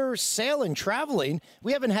clear sailing, traveling.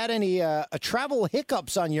 We haven't had any travel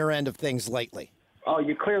hiccups on your end of things lately. Oh,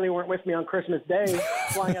 you clearly weren't with me on Christmas Day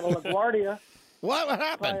flying out of LaGuardia. What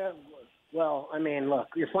happened? Well, I mean, look,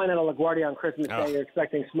 you're flying out of LaGuardia on Christmas Day. You're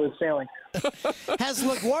expecting smooth sailing. Has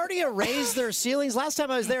LaGuardia raised their ceilings? Last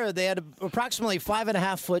time I was there, they had approximately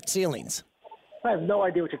 5.5-foot ceilings. I have no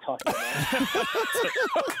idea what you're talking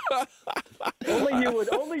about.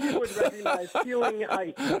 only you would recognize ceiling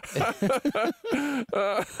height.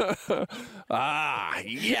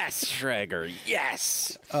 Yes, Schrager,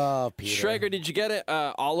 yes. Oh, Peter. Schrager, did you get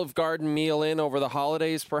an Olive Garden meal in over the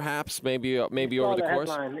holidays, perhaps? Maybe over the course?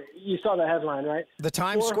 Headline. You saw the headline, right? The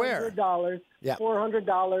Times Square. $400. Yeah.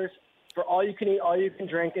 $400 for all you can eat, all you can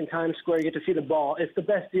drink in Times Square. You get to see the ball. It's the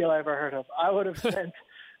best deal I ever heard of. I would have spent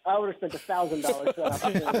 $1,000 for that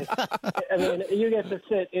opportunity. I mean, you get to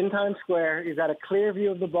sit in Times Square. You've got a clear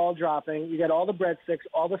view of the ball dropping. You got all the breadsticks,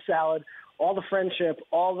 all the salad, all the friendship,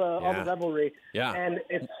 all the revelry. Yeah. And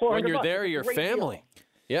it's $400. When you're there, your Great family. deal.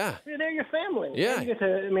 Yeah. You're there, your family. Yeah. And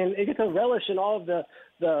you get to relish in all of the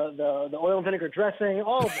oil and vinegar dressing,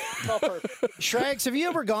 all of it. It's all perfect. Shrags, have you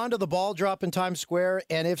ever gone to the ball drop in Times Square?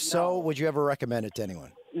 And if so, would you ever recommend it to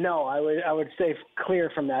anyone? No, I would stay clear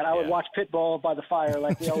from that. I would watch Pitbull by the fire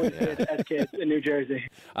like we always did as kids in New Jersey.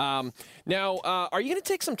 Now, are you going to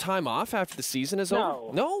take some time off after the season is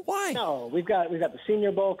over? No, why? No, we've got the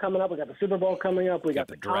Senior Bowl coming up. We got the Super Bowl coming up. We got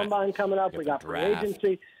the Combine coming up. We got free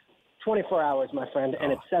agency. 24 hours, my friend,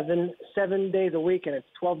 and it's seven days a week, and it's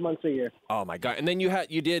 12 months a year. Oh my God! And then you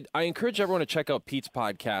did. I encourage everyone to check out Pete's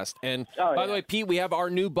podcast. And by the way, Pete, we have our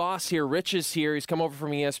new boss here. Rich is here. He's come over from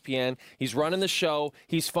ESPN. He's running the show.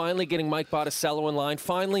 He's finally getting Mike Botticello in line.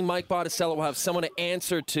 Finally, Mike Botticello will have someone to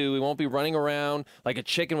answer to. He won't be running around like a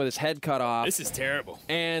chicken with his head cut off. This is terrible.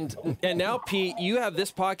 And now, Pete, you have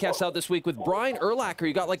this podcast out this week with Brian Urlacher.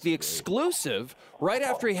 You got like the exclusive right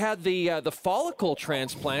after he had the follicle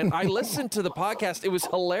transplant. I listened to the podcast. It was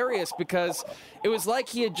hilarious because it was like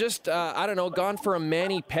he had just, gone for a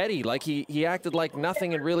mani-pedi. Like he acted like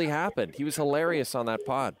nothing had really happened. He was hilarious on that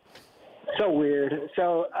pod. So weird.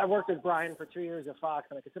 So I worked with Brian for 2 years at Fox,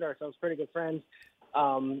 and I consider ourselves pretty good friends.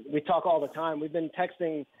 We talk all the time. We've been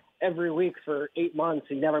texting every week for 8 months.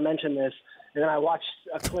 He never mentioned this. And then I watched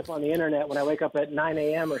a clip on the internet when I wake up at 9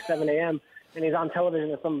 a.m. or 7 a.m., and he's on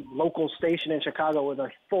television at some local station in Chicago with a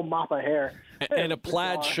full mop of hair. And a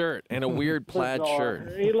plaid shirt. And a weird plaid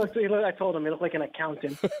shirt. He looked, I told him he looked like an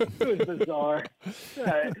accountant. It was bizarre.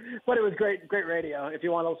 But it was great radio. If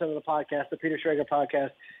you want to listen to the podcast, the Peter Schrager podcast,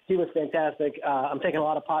 he was fantastic. I'm taking a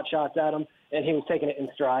lot of pot shots at him, and he was taking it in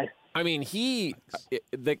stride. I mean,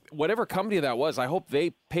 whatever company that was, I hope they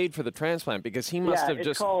paid for the transplant because he must have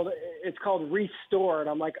just... It's called Restore, and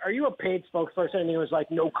I'm like, are you a paid spokesperson? And he was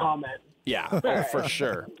like, no comment. Yeah, for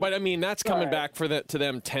sure. But I mean, that's coming back to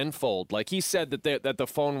them tenfold. Like he said that the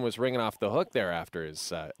phone was ringing off the hook there after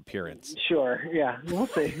his appearance. Sure, yeah, we'll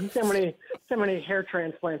see. So many hair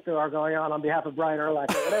transplants there are going on behalf of Brian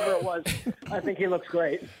Urlacher. Whatever it was, I think he looks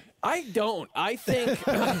great. I don't. I think.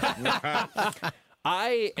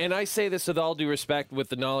 I say this with all due respect, with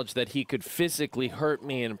the knowledge that he could physically hurt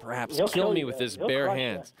me and perhaps kill me with his bare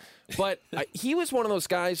hands. But he was one of those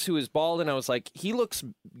guys who is bald, and I was like, he looks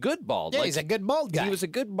good bald. Yeah, like, he's a good bald guy. He was a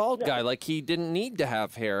good bald guy. Like, he didn't need to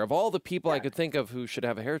have hair. Of all the people I could think of who should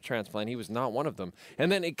have a hair transplant, he was not one of them. And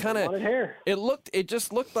then it kind of, it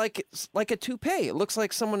just looked like a toupee. It looks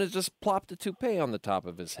like someone has just plopped a toupee on the top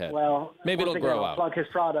of his head. Well, maybe it'll grow out. Plug his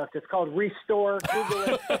product. It's called Restore.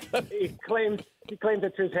 Google it. He claims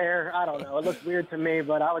it's his hair. I don't know. It looks weird to me,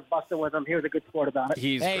 but I was busting with him. He was a good sport about it.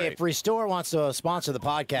 He's great. If Restore wants to sponsor the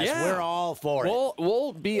podcast, we're all for it.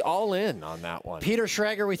 We'll be all in on that one. Peter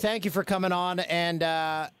Schrager, we thank you for coming on,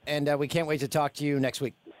 and we can't wait to talk to you next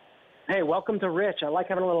week. Hey, welcome to Rich. I like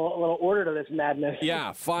having a little order to this madness.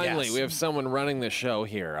 Yeah, finally, Yes. we have someone running the show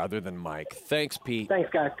here other than Mike. Thanks, Pete. Thanks,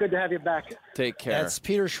 guys. Good to have you back. Take care. That's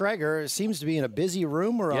Peter Schreger. Seems to be in a busy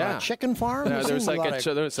room or on a chicken farm. There's Seeing like lot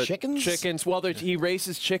of chickens. Chickens. Well, he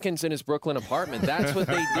raises chickens in his Brooklyn apartment. That's what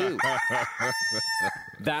they do.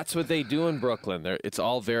 That's what they do in Brooklyn. It's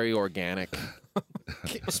all very organic.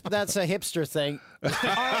 That's a hipster thing.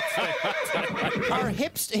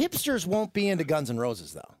 Hipsters won't be into Guns N'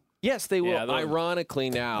 Roses, though. Yes, they will.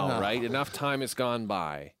 Ironically now, right? Enough time has gone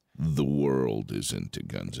by. The world is into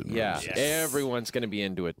Guns N' Roses. Yeah, everyone's going to be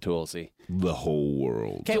into it, Toolsy. The whole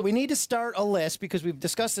world. Okay, we need to start a list because we've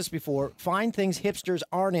discussed this before. Find things hipsters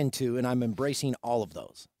aren't into, and I'm embracing all of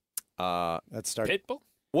those. Let's start. Pitbull?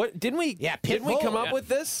 What didn't we? Yeah, didn't we Pitbull. come up with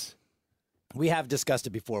this? We have discussed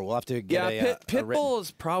it before. We'll have to get Pitbull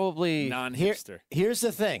is probably non-hipster. Here's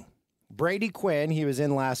the thing. Brady Quinn, he was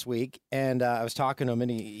in last week, and I was talking to him,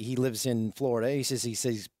 and he lives in Florida. He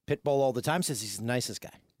says Pitbull all the time. Says he's the nicest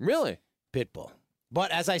guy. Really? Pitbull.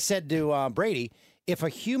 But as I said to Brady, if a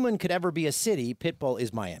human could ever be a city, Pitbull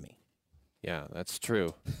is Miami. Yeah, that's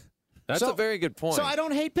true. That's a very good point. So I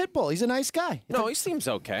don't hate Pitbull. He's a nice guy. No, he seems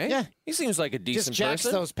okay. Yeah. He seems like a decent Just jacks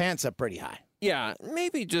person. those pants up pretty high. Yeah,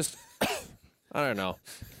 maybe just, I don't know.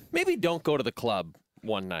 Maybe don't go to the club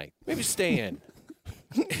one night. Maybe stay in.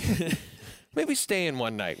 Maybe stay in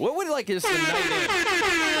one night. What would like just a night in?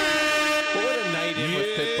 What would a night in with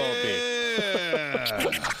Pitbull be?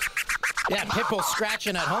 Yeah, Pitbull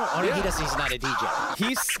scratching at home. Only he doesn't. He's not a DJ.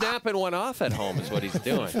 He's snapping one off at home is what he's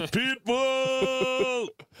doing. Pitbull!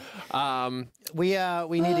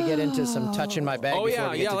 We need to get into some touching my bag before we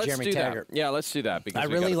get to let's Jeremy do Taggart. that. Yeah, let's do that. Because I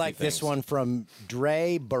we really got a few like this things. one from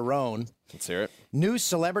Dre Barone. Let's hear it. New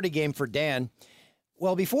celebrity game for Dan.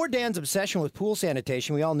 Well, before Dan's obsession with pool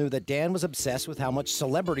sanitation, we all knew that Dan was obsessed with how much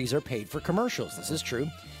celebrities are paid for commercials. This is true.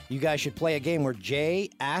 You guys should play a game where Jay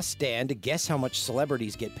asks Dan to guess how much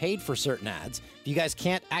celebrities get paid for certain ads. If you guys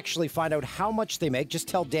can't actually find out how much they make, just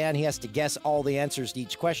tell Dan he has to guess all the answers to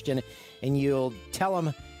each question, and you'll tell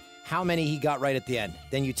him how many he got right at the end.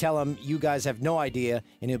 Then you tell him you guys have no idea,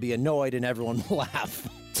 and he'll be annoyed, and everyone will laugh.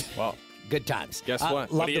 Well, good times. Guess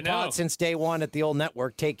what? Love the pod since day one at the old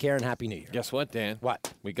network. Take care and Happy New Year. Guess what, Dan?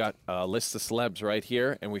 What? We got a list of celebs right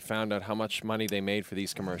here, and we found out how much money they made for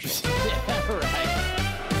these commercials. Right.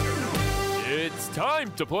 It's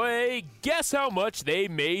time to play Guess How Much They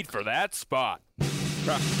Made for That Spot.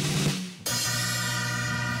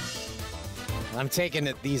 I'm taking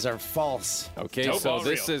it these are false. Okay, Nope, so all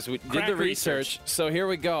this real. is, we did Crack the research. So here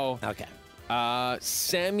we go. Okay.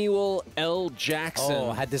 Samuel L. Jackson.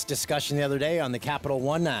 Oh, I had this discussion the other day on the Capital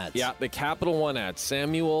One ads. Yeah, the Capital One ad.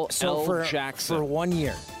 Samuel L. Jackson. For 1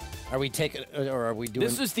 year. Are we taking, or are we doing?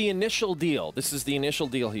 This is the initial deal. This is the initial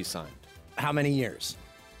deal he signed. How many years?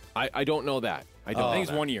 I don't know that. I don't I know think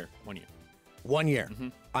it's that. 1 year. 1 year. 1 year.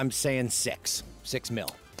 I'm saying 6. 6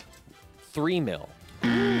 mil. 3 mil.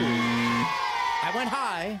 I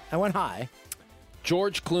went high.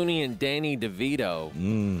 George Clooney and Danny DeVito.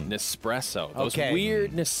 Nespresso. Those Okay.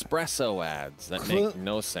 weird Nespresso ads that make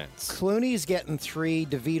no sense. Clooney's getting 3.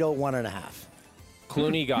 DeVito 1.5.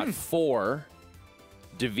 Clooney got 4.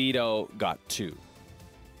 DeVito got 2.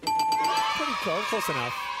 Pretty close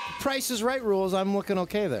enough. Price is Right rules. I'm looking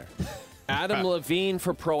okay there. Adam Levine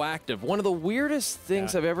for Proactive. One of the weirdest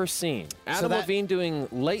things I've ever seen. Adam Levine doing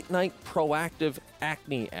late night Proactive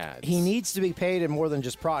acne ads. He needs to be paid in more than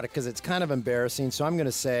just product because it's kind of embarrassing. So I'm going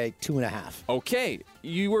to say 2.5. Okay,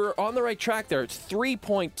 you were on the right track there. It's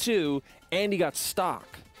 3.2, and he got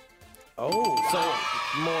stock. Oh,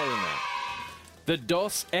 so more than that. The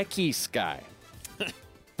Dos Equis guy,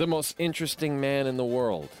 the most interesting man in the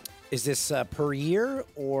world. Is this per year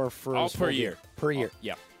or for All his per full year. Per year.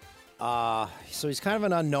 Yeah. So he's kind of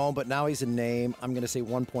an unknown, but now he's a name. I'm going to say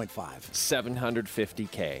 1.5.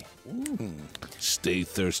 $750K. Stay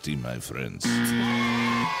thirsty, my friends.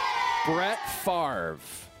 Brett Favre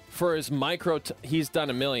for his he's done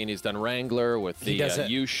a million. He's done Wrangler with the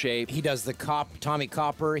U-shape. He does the Tommy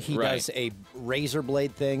Copper. He does a razor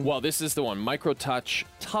blade thing. Well, this is the one. Micro Touch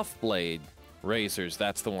Tough Blade razors.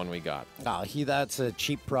 That's the one we got. Oh, that's a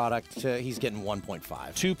cheap product. He's getting 1.5.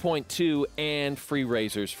 2.2 and free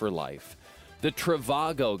razors for life. The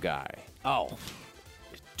Trivago guy. Oh,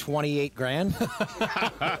 28 grand.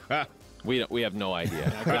 We have no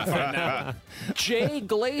idea. Jay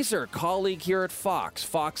Glazer, colleague here at Fox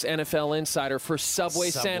NFL Insider for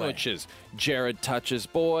Subway sandwiches. Jared touches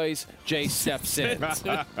boys. Jay steps in.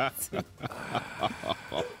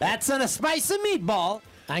 That's on a spicy meatball.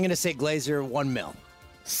 I'm going to say Glazer 1 mil.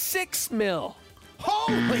 6 mil.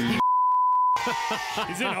 Holy!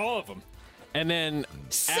 He's in all of them. And then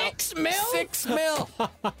 6 mil? 6 mil.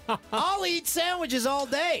 I'll eat sandwiches all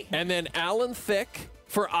day. And then Alan Thicke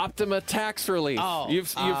for Optima tax relief. Oh,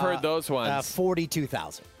 You've heard those ones.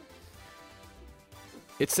 42,000.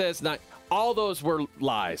 It says not. All those were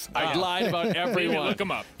lies. I lied about everyone. Look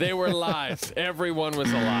 'em up. They were lies. Everyone was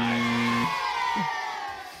a lie.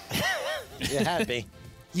 It had to be.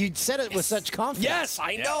 You said it with such confidence. Yes,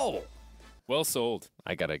 I know. Well sold.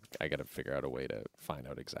 I gotta figure out a way to find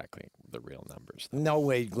out exactly the real numbers. No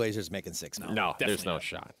way Glazer's making 6 mil. No, there's Definitely no not.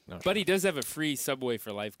 shot. No But he does have a free Subway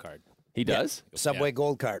for Life card. he does. Subway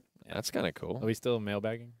Gold Card. That's kind of cool. Are we still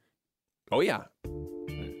mailbagging? Oh yeah.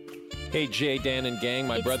 Hey Jay, Dan, and gang,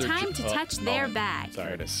 my It's brother. time to touch their bag.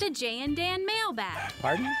 There it is. The Jay and Dan mailbag.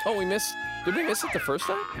 Pardon? Oh, we missed. Did we miss it the first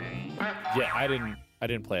time? Yeah, I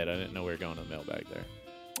didn't play it. I didn't know we were going to the mailbag there.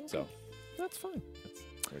 So That's fine.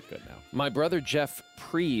 we're good now. My brother Jeff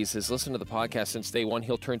Prees has listened to the podcast since day one.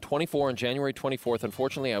 He'll turn 24 on January 24th.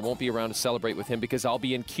 Unfortunately, I won't be around to celebrate with him because I'll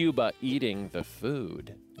be in Cuba eating the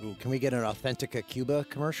food. Ooh, can we get an Authentica Cuba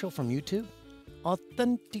commercial from YouTube?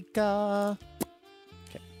 Authentica.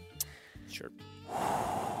 Sure.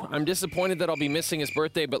 I'm disappointed that I'll be missing his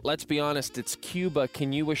birthday, but let's be honest, it's Cuba.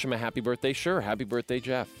 Can you wish him a happy birthday? Sure. Happy birthday,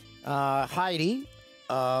 Jeff. Heidi,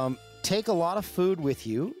 take a lot of food with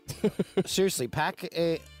you. Seriously, pack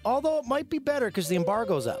a. Although it might be better because the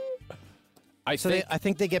embargo's up. I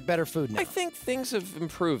think they get better food now. I think things have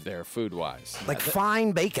improved there, food-wise. Like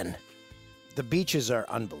fine bacon. The beaches are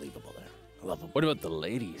unbelievable there. I love them. What about the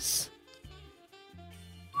ladies?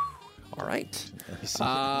 All right.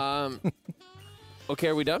 Okay,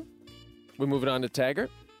 are we done? We're moving on to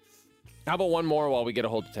Taggart. How about one more while we get a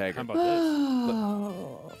hold of Taggart? How about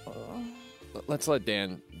this? Let's let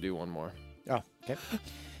Dan do one more. Oh, okay.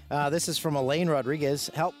 This is from Elaine Rodriguez.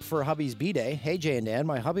 Help for hubby's B-Day. Hey, Jay and Dan.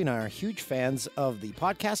 My hubby and I are huge fans of the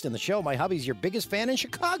podcast and the show. My hubby's your biggest fan in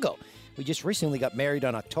Chicago. We just recently got married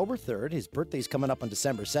on October 3rd. His birthday's coming up on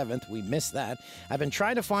December 7th. We missed that. I've been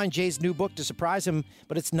trying to find Jay's new book to surprise him,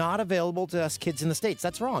 but it's not available to us kids in the States.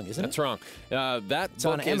 That's wrong, isn't it? That's wrong. That It's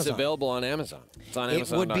on book is Amazon. available on Amazon. It's on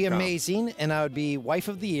Amazon. It would be amazing, and I would be wife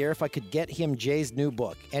of the year if I could get him Jay's new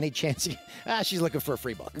book. Any chance? She's looking for a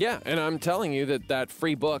free book. Yeah, and I'm telling you that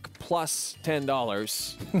free book plus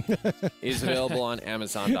 $10 is available on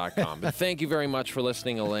Amazon.com. But thank you very much for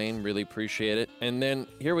listening, Elaine. Really appreciate it. And then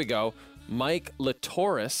here we go. Mike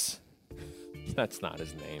Latoris. That's not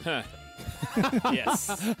his name. Yes.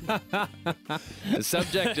 The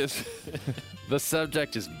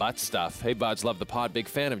subject is butt stuff. Hey, buds, love the pod. Big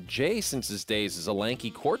fan of Jay since his days as a lanky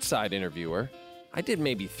courtside interviewer. I did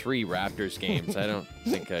maybe 3 Raptors games. I don't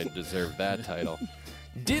think I deserve that title.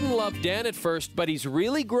 Didn't love Dan at first, but he's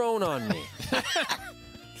really grown on me.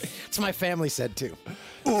 It's my family said too.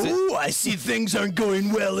 Ooh, I see things aren't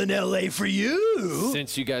going well in L.A. for you.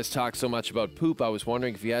 Since you guys talk so much about poop, I was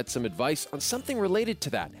wondering if you had some advice on something related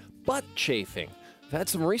to that. Butt chafing. I've had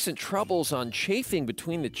some recent troubles on chafing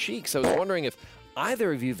between the cheeks. I was wondering if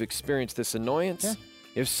either of you have experienced this annoyance. Yeah.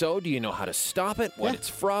 If so, do you know how to stop it, what it's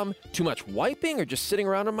from, too much wiping, or just sitting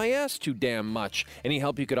around on my ass too damn much? Any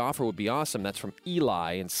help you could offer would be awesome. That's from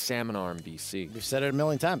Eli in Salmon Arm, BC. We've said it a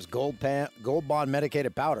million times. Gold Bond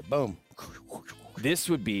medicated powder. Boom. This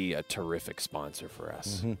would be a terrific sponsor for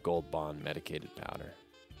us, Gold Bond medicated powder.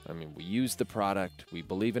 I mean, we use the product. We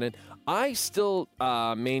believe in it. I still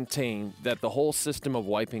maintain that the whole system of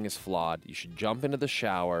wiping is flawed. You should jump into the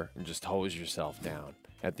shower and just hose yourself down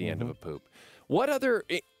at the end of a poop. What other,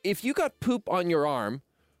 if you got poop on your arm,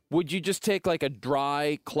 would you just take like a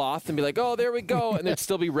dry cloth and be like, oh, there we go, and there'd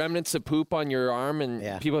still be remnants of poop on your arm,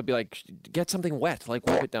 and people would be like, get something wet, like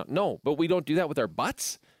wipe it down. No, but we don't do that with our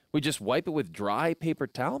butts. We just wipe it with dry paper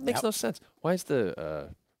towel. Makes no sense. Why is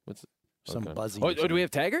the, what's Some buzzing. Oh, do we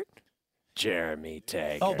have Taggart? Jeremy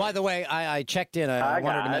Taggart. Oh, by the way, I checked in. I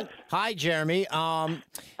wanted to mention. Hi, Jeremy.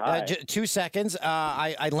 Hi. 2 seconds.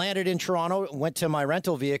 I landed in Toronto, went to my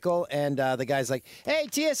rental vehicle, and the guy's like, hey,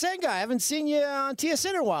 TSN guy, I haven't seen you on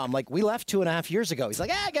TSN in a while. I'm like, we left 2.5 years ago. He's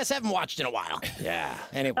like, I guess I haven't watched in a while. Yeah.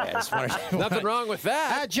 Anyway, I just wanted to. Nothing wrong with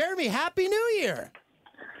that. Jeremy, Happy New Year.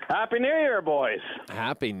 Happy New Year, boys.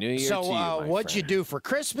 Happy New Year So, to you, my what'd you friend. do for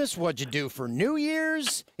Christmas? What'd you do for New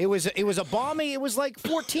Year's? It was a balmy. It was like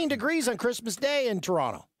 14 degrees on Christmas Day in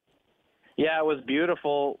Toronto. Yeah, it was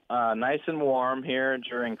beautiful, nice and warm here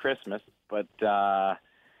during Christmas. But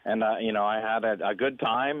And, I had a good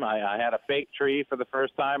time. I had a fake tree for the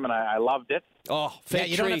first time, and I loved it. Oh, fake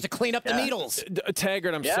you tree. don't have to clean up the needles.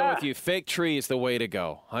 Taggart, I'm so with you. Fake tree is the way to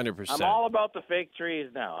go, 100%. I'm all about the fake trees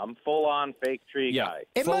now. I'm full-on fake tree guy.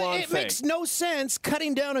 It makes no sense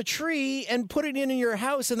cutting down a tree and putting it in your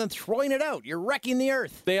house and then throwing it out. You're wrecking the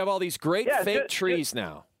earth. They have all these great fake trees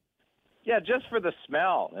now. Yeah, just for the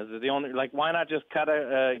smell. Is the only why not just cut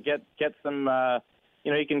get some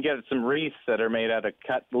you can get some wreaths that are made out of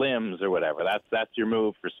cut limbs or whatever. That's your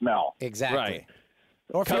move for smell. Exactly. Right.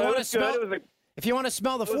 Or if you want to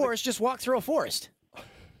smell the forest, just walk through a forest.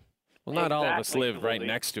 Well, not all of us live right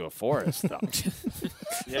next to a forest, though.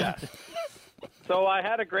 Yeah. So I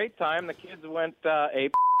had a great time. The kids went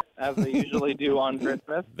ape as they usually do on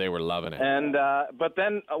Christmas. They were loving it. And but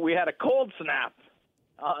then we had a cold snap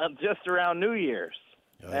just around New Year's,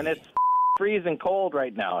 and it's freezing cold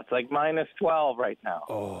right now. It's like minus 12 right now.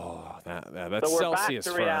 Oh, that's so we're Celsius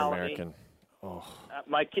back to for reality. an American. Oh.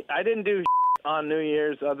 I didn't do on New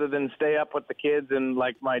Year's other than stay up with the kids, and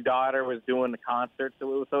my daughter was doing the concert.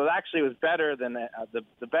 So it actually was better than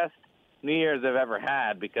the best New Year's I've ever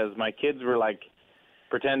had, because my kids were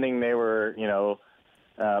pretending they were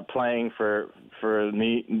playing for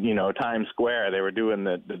Times Square. They were doing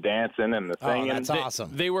the dancing and the singing. Oh, that's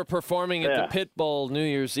awesome. They were performing at the Pitbull New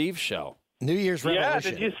Year's Eve show. New Year's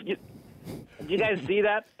Revolution. Yeah, did you guys see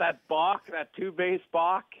that Bach, that two-bass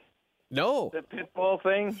Bach? No. The Pitbull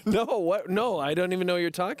thing? No, what? No, I don't even know what you're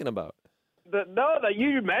talking about.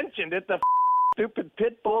 You mentioned it, the stupid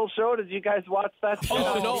Pitbull show. Did you guys watch that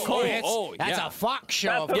show? That's a Fox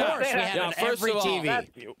show. That's Of course, we have it on every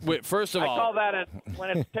TV. Wait, first of all, I call that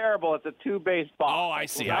when it's terrible. It's a two-bass Bach. Oh, I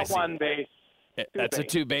see. Not one bass. That's a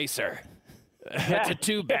two-basser. That's a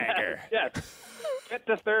two-bagger. Yes. Get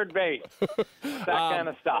to third base. That kind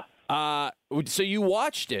of stuff. So you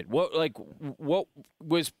watched it. What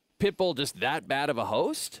was Pitbull just that bad of a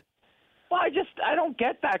host? Well, I don't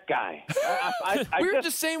get that guy. We were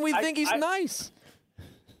just saying we think he's nice.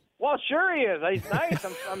 Well, sure he is. He's nice.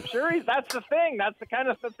 I'm sure that's the thing. That's the kind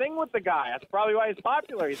of the thing with the guy. That's probably why he's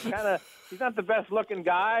popular. He's not the best looking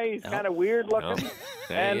guy. He's kind of weird looking.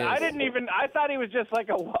 And I thought he was just like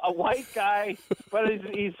a white guy, but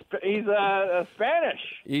he's Spanish.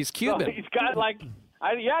 He's Cuban. So he's got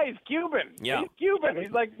he's Cuban. Yeah. He's Cuban.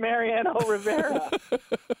 He's like Mariano Rivera.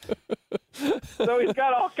 So he's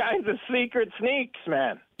got all kinds of secret sneaks,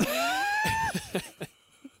 man.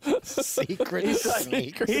 Secret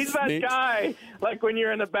sneaks. He's that guy, when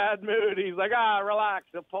you're in a bad mood, he's like, relax.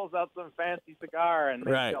 He pulls out some fancy cigar and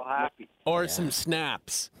makes you feel happy. Or some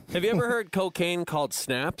snaps. Have you ever heard cocaine called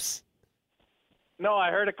snaps? No, I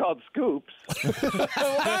heard it called scoops. Well,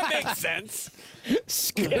 that makes sense.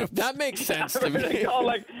 Scoops. That makes sense to me. They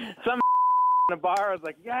call some in a bar. I was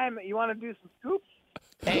like, yeah, you want to do some scoops?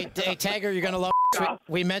 Hey, Taggart, you're going to love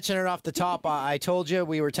we mentioned it off the top. I told you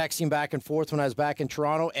we were texting back and forth when I was back in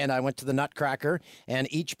Toronto, and I went to the Nutcracker,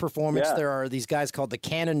 and each performance there are these guys called the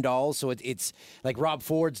Cannon Dolls, so it's like Rob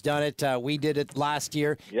Ford's done it. We did it last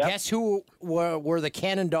year. Yep. Guess who were the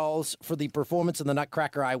Cannon Dolls for the performance in the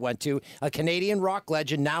Nutcracker I went to? A Canadian rock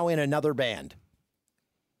legend, now in another band.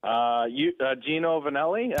 Gino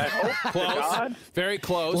Vanelli, I hope. Close. God. Very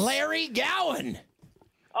close. Larry Gowan.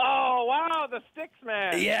 Oh, wow, the Styx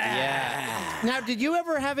Man. Yeah. Now, did you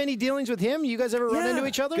ever have any dealings with him? You guys ever run into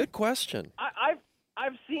each other? Good question.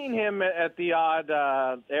 I've seen him at the odd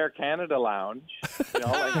Air Canada lounge,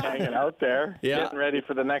 hanging out there, getting ready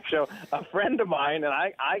for the next show. A friend of mine, and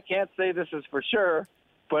I can't say this is for sure,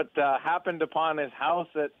 but happened upon his house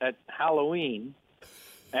at Halloween,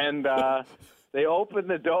 and they opened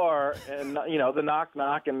the door, and the knock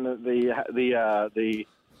and the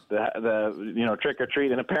trick or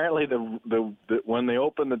treat, and apparently the when they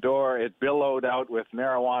opened the door, it billowed out with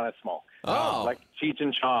marijuana smoke. Like Cheech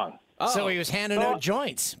and Chong. So he was handing out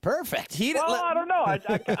joints. Perfect. I don't know. I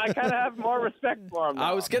kind of have more respect for him now.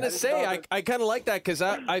 I was going to say, I kind of like that because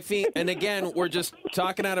I think, and again, we're just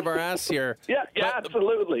talking out of our ass here. Yeah,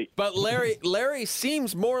 absolutely. But Larry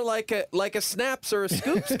seems more like a snaps or a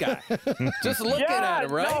scoops guy. Just looking at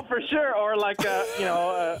him, right? No, for sure. Or like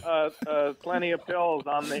plenty of pills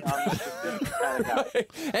on the kind of guy. Right.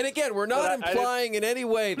 And again, we're not implying in any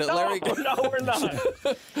way that Larry. No, we're not.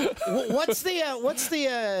 What's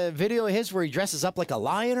the video of his where he dresses up like a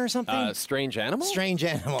lion or something? Strange Animal? Strange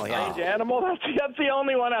Animal, yeah. Strange Animal? That's the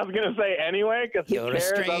only one I was going to say anyway. You're a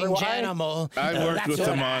strange animal. I worked with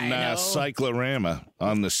him on Cyclorama,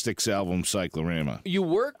 on the Styx album Cyclorama. You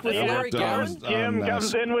worked with Larry Gowan? Jim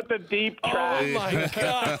comes in with the deep track. Oh, my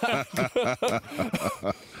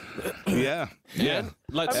God. Yeah.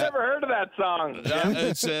 I've never heard of that song.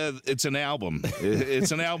 It's an album.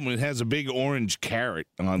 It's an album. It has a big orange carrot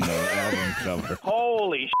on the album cover.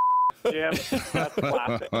 Holy Jim, that's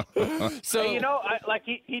classic. So hey,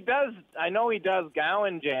 he does. I know he does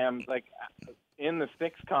Gowan jams like in the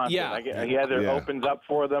Styx concert. Yeah. Like, he either opens up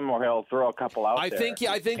for them or he'll throw a couple out. I think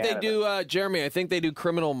they do, Jeremy. I think they do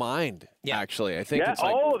Criminal Mind. Yeah. Actually, I think. Yeah. It's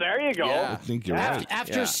like, There you go. Yeah. I think you're right.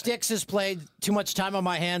 After Styx has played Too Much Time on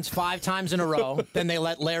My Hands 5 times in a row, then they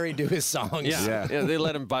let Larry do his songs. Yeah. They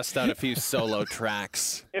let him bust out a few solo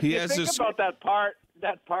tracks. If you think about that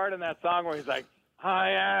part in that song where he's like,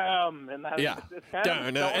 I am, and that's it's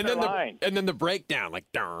kind of and then the breakdown, like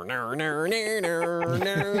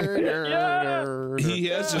He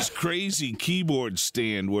has this crazy keyboard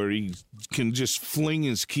stand where he can just fling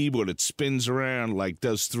his keyboard. It spins around like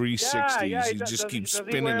does 360s. Yeah, he just keeps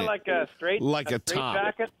spinning wear it like a straight top.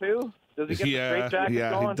 jacket too? Does he get the straight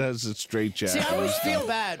jacket going? He does a straight jacket. See, I always feel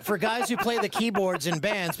bad for guys who play the keyboards in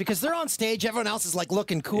bands because they're on stage, everyone else is like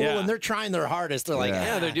looking cool and they're trying their hardest. They're like,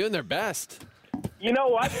 they're doing their best. You know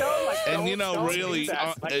what though? Like, and really,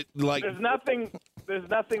 there's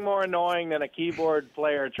nothing more annoying than a keyboard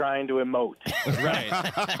player trying to emote.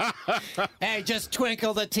 Right. Hey, just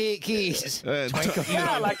twinkle the keys. Twinkle.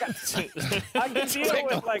 Yeah, like I can deal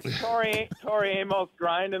with like Tori Amos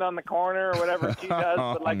grinding on the corner or whatever she does,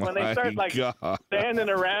 but like when they start like standing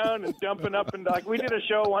around and jumping up and like we did a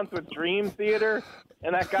show once with Dream Theater,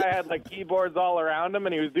 and that guy had like keyboards all around him,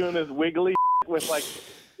 and he was doing this wiggly with like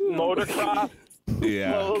motocross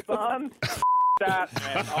clothes on. That,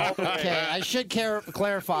 man, all the way. Okay, I should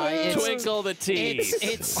clarify. It's, Twinkle the tees.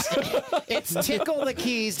 It's tickle the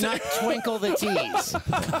keys, not twinkle the tees.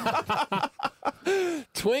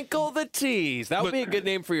 Twinkle the tees. That would be a good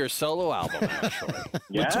name for your solo album, actually.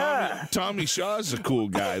 Yeah. Tommy Shaw's a cool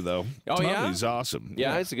guy, though. Oh, Tommy's awesome.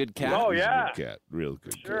 Yeah, he's a good cat. Oh, He's yeah. a good cat. Real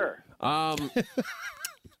good Sure.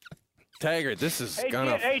 Taggart, this is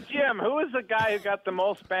Hey, Jim, who is the guy who got the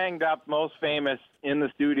most banged up, most famous in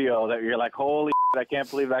the studio that you're like, holy shit, I can't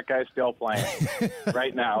believe that guy's still playing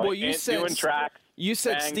right now? Well, you said doing tracks. You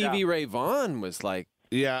said Stevie Ray Vaughan was like.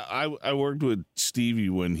 Yeah, I worked with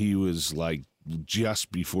Stevie when he was like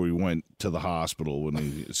just before he went to the hospital when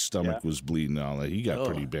his stomach was bleeding and all that. He got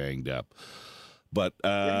pretty banged up. But he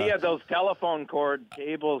had those telephone cord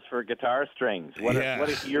cables for guitar strings. What a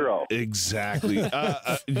hero! Exactly.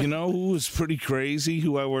 You know who was pretty crazy?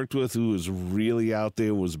 Who I worked with, who was really out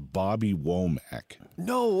there, was Bobby Womack.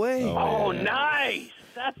 No way! Oh, nice.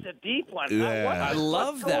 That's a deep one. Yeah. I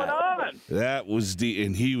love that. What's going on? That was deep,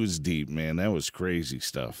 and he was deep, man. That was crazy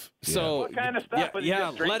stuff. So what kind of stuff? Was he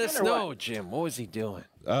just let us drinking or know, what? Jim. What was he doing?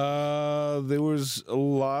 There was a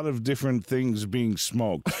lot of different things being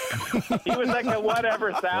smoked. He was like a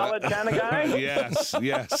whatever salad kind of guy. Yes,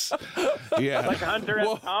 yeah. Like Hunter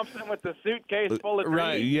S. Thompson with the suitcase full of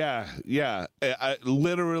Right? trees. Yeah.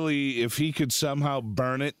 Literally, if he could somehow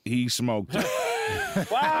burn it, he smoked it.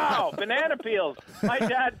 Wow, banana peels. My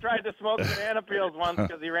dad tried to smoke banana peels once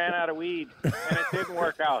because he ran out of weed, and it didn't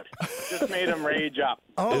work out. Just made him rage up.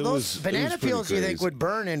 Oh, those banana peels you think crazy. would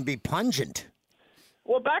burn and be pungent?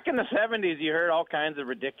 Well, back in the 70s, you heard all kinds of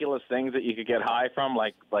ridiculous things that you could get high from,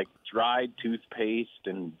 like dried toothpaste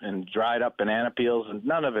and dried up banana peels, and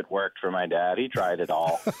none of it worked for my dad. He tried it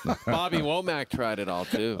all. Bobby Womack tried it all,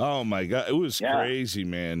 too. Oh, my God. It was crazy,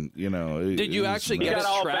 man. You know. Did you actually He get got his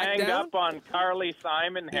all track banged down? up on Carly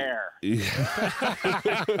Simon hair.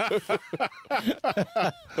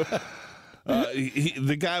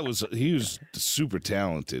 The guy was super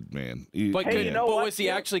talented, man. But, Hey, you know but what, was he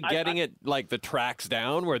Jim? actually getting it, like, the tracks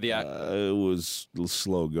down? Where the it was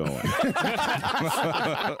slow going.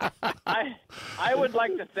 I would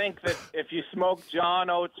like to think that if you smoked John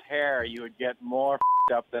Oates' hair, you would get more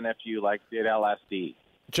up than if you did LSD.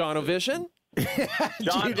 John Ovision?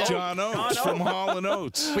 John Oates from Hall &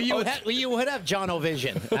 Oates. Well, you would have John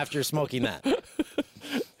Ovision after smoking that.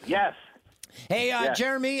 Yes. Hey, Yes.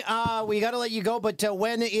 Jeremy, we got to let you go, but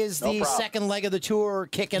when is the problem. second leg of the tour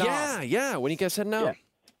kicking off? Yeah. When you guys heading out? Yeah.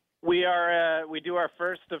 We do our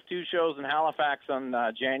first of 2 shows in Halifax on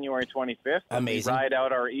January 25th. Amazing. We ride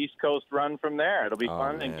out our East Coast run from there. It'll be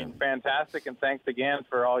fun and fantastic. And thanks again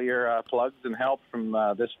for all your plugs and help from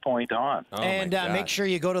this point on. And make sure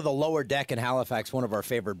you go to the Lower Deck in Halifax, one of our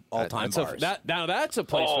favorite all-time bars. Now that's a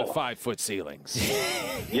place with 5-foot ceilings.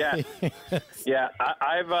 Yeah, yeah.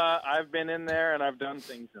 I've been in there and I've done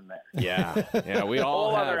things in there. Yeah. We all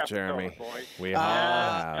Whole other have, episode, Jeremy. boys. We all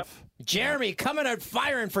have. Jeremy, coming out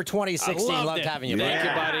firing for 2016. I Loved having you Thank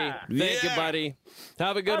back. you, buddy. Thank you, buddy.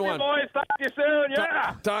 Have a good Love you, one. boys. Talk to you soon.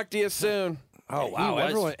 Yeah. Talk to you soon. Oh, wow.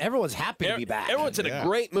 Everyone's happy to be back. Everyone's in a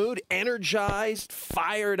great mood, energized,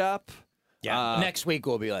 fired up. Yeah. Next week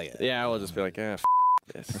we'll be like, yeah, we'll just be like, this.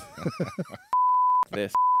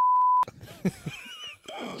 This.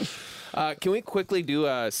 Can we quickly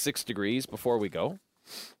do 6 degrees before we go?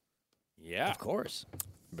 Yeah. Of course.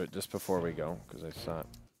 But just before we go, because I saw it.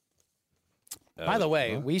 By the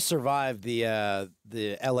way, we survived the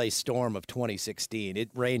LA storm of 2016. It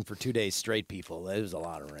rained for 2 days straight, people. It was a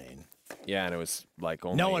lot of rain. Yeah, and it was like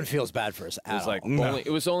only... No one feels bad for us at It was like all. only.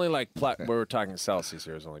 It was only like we were talking Celsius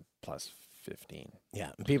here. It was only plus 15.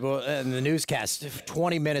 Yeah, people in the newscast,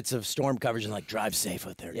 20 minutes of storm coverage and like drive safe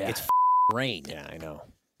out there. Yeah. It's rain. Yeah, I know.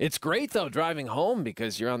 It's great though driving home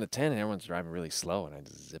because you're on the 10 and everyone's driving really slow, and I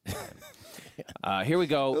just zip by. Here we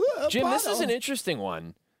go, Jim. This is an interesting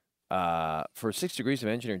one. For 6 degrees of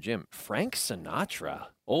engineer Jim, Frank Sinatra,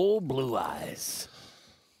 Old Blue Eyes.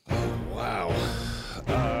 Wow.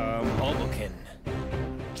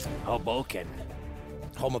 Hoboken.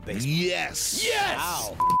 Home of baseball. Yes. Yes.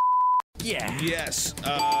 Wow. Yeah. Yes.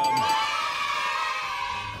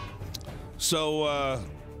 So,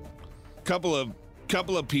 couple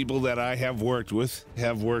of people that I have worked with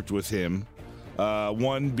him.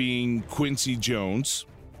 One being Quincy Jones.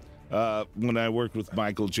 When I worked with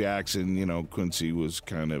Michael Jackson, Quincy was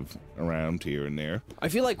kind of around here and there. I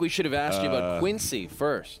feel like we should have asked you about Quincy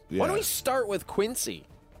first. Yeah. Why don't we start with Quincy?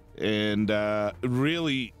 And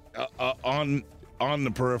really, on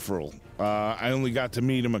the peripheral, I only got to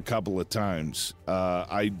meet him a couple of times.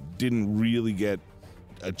 I didn't really get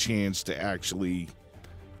a chance to actually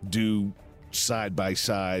do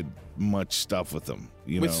side-by-side much stuff with him.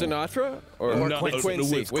 With Sinatra? Or No, with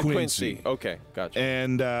Quincy? with Quincy. Okay, gotcha.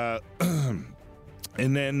 And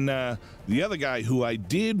then the other guy who I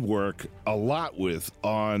did work a lot with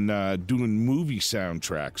on doing movie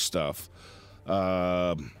soundtrack stuff,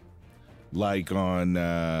 like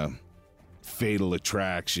on Fatal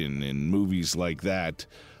Attraction and movies like that,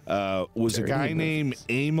 was a guy named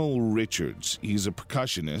Emil Richards. He's a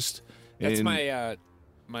percussionist. That's and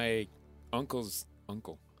my uncle's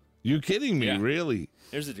uncle. You're kidding me, Yeah. really?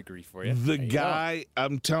 There's a degree for you. The There you guy,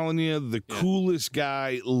 I'm telling you, the coolest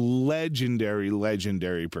guy, legendary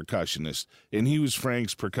percussionist. And he was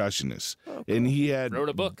Frank's percussionist. Oh, cool. And he had... Wrote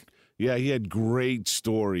a book. Yeah, he had great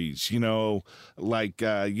stories, basically,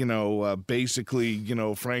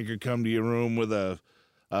 Frank would come to your room with a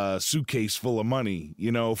suitcase full of money,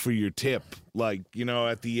 for your tip,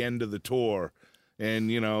 at the end of the tour.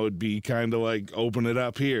 And, it'd be kind of like, open it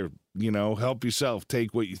up here, help yourself,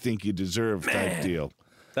 take what you think you deserve type deal.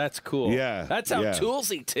 That's cool. Yeah. That's how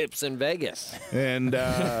Toolsy tips in Vegas. And,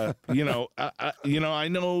 I know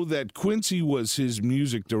that Quincy was his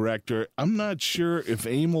music director. I'm not sure if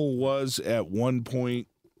Emil was at one point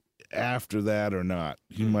after that or not.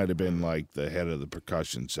 He might have been like the head of the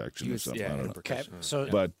percussion section or something. I don't know. Okay. So,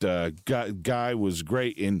 But guy was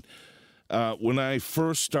great. And when I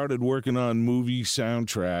first started working on movie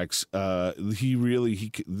soundtracks,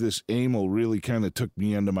 this Emil really kind of took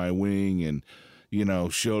me under my wing and,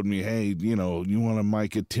 showed me, hey, you want to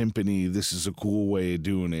mic a timpani, this is a cool way of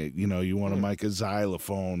doing it. You want to mic a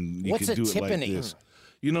xylophone, you What's can a do it like timpani? this.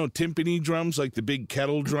 Timpani drums, like the big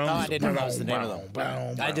kettle drums? Oh, I didn't know that was the name of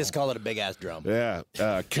them. I just call it a big-ass drum. Yeah,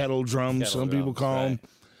 kettle drums, some people call them.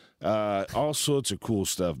 right. All sorts of cool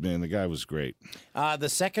stuff, man. The guy was great. The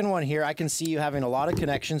second one here, I can see you having a lot of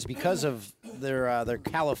connections because of their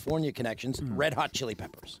California connections. Red Hot Chili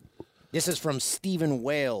Peppers. This is from Stephen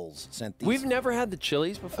Wales. Sent these. We've never had the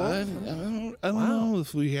Chili's before. I don't know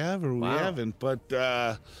if we have or we haven't, but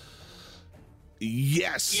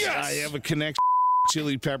yes, I have a connection with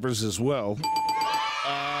Chili Peppers as well.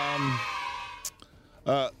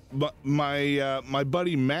 But my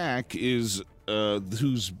buddy Mac is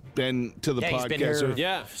who's been to the he's podcast. been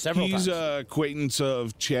here several times. He's an acquaintance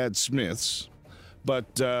of Chad Smith's,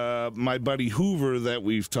 but my buddy Hoover that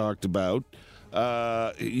we've talked about,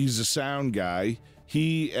 he's a sound guy.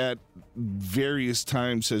 He at various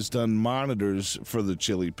times has done monitors for the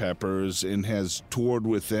Chili Peppers and has toured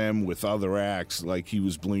with them with other acts. Like he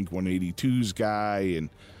was Blink-182's guy, and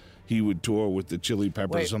he would tour with the Chili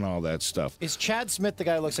Peppers and all that stuff. Is Chad Smith the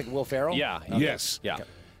guy who looks like Will Ferrell? Yeah. Yes. Yeah. Okay.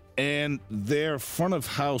 And their front of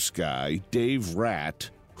house guy, Dave Ratt,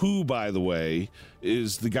 who, by the way,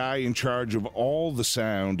 is the guy in charge of all the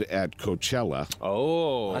sound at Coachella.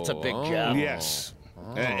 Oh. That's a big job. Yes.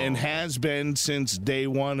 And has been since day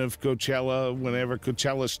one of Coachella, whenever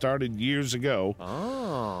Coachella started years ago.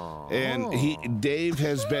 Oh. And Dave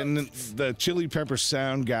has been the Chili Pepper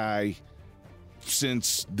sound guy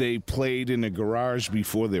since they played in a garage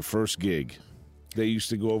before their first gig. They used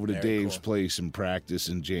to go over to Dave's place and practice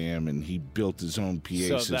and jam, and he built his own PA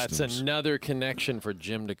systems. So that's another connection for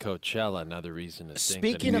Jim to Coachella, another reason to think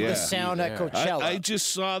Speaking that of the sound at Coachella. I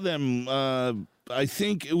just saw them, I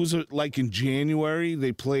think it was like in January,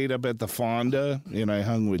 they played up at the Fonda, and I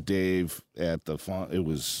hung with Dave at the Fonda. It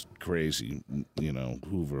was crazy. You know,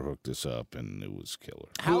 Hoover hooked us up, and it was killer.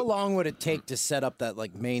 How long would it take to set up that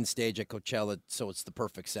like main stage at Coachella so it's the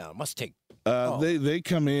perfect sound? Must take. They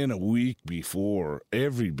come in a week before,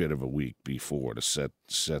 every bit of a week before to set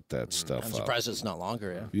that stuff up. I'm surprised it's not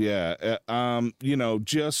longer. Yeah. You know,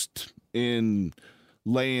 just in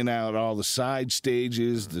laying out all the side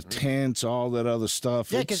stages, the tents, all that other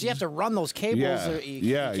stuff. Yeah, because you have to run those cables.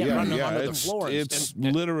 You can't run them under the floor. It's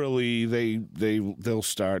literally they'll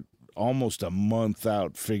start almost a month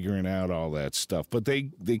out figuring out all that stuff, but they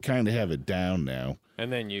kind of have it down now.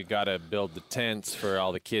 And then you got to build the tents for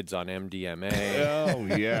all the kids on MDMA. Oh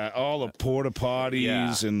yeah, all the porta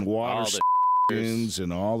potties and water skins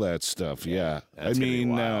and all that stuff. Yeah, I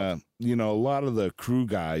mean, you know, a lot of the crew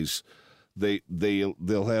guys,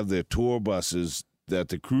 they'll have their tour buses that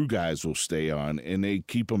the crew guys will stay on, and they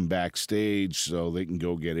keep them backstage so they can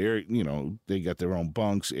go get air. You know, they got their own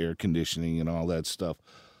bunks, air conditioning, and all that stuff.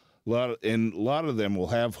 A lot of them will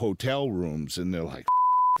have hotel rooms, and they're like,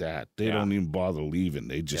 that they don't even bother leaving.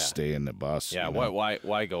 They just stay in the bus. Yeah, you know?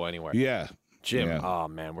 why go anywhere? Yeah. Jim, yeah. oh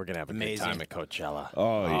man, we're gonna have a good time at Coachella.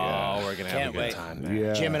 Oh yeah, we're gonna have a good time there.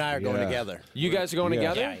 Yeah, Jim and I are going together. You guys are going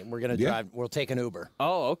together? Yeah, we're gonna drive. We'll take an Uber.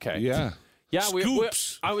 Oh, okay. Yeah. Yeah,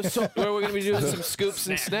 Scoops. we're going to be doing some scoops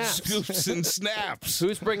and snaps. Scoops and snaps.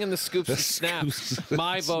 Who's bringing the scoops and snaps?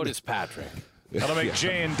 My vote is Patrick. That'll make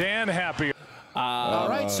Jay and Dan happy. All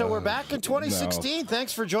right, so we're back in 2016. No.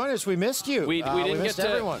 Thanks for joining us. We missed you. We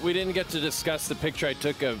didn't get to discuss the picture I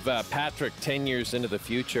took of Patrick 10 years into the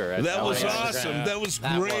future. That was awesome. That was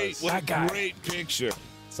great. What a great picture.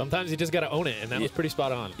 Sometimes you just got to own it, and that was pretty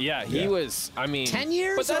spot on. Yeah, he was, I mean... 10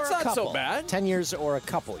 years but that's or a not couple? so bad. 10 years or a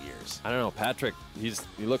couple years. I don't know, Patrick, he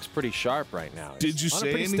looks pretty sharp right now. Did you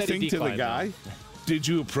say anything to the guy? Did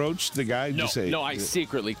you approach the guy? No, I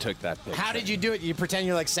secretly took that picture. How did you do it? You pretend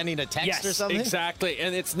you're like sending a text or something? Exactly,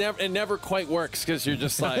 and it never quite works because you're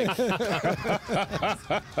just like...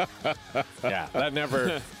 yeah,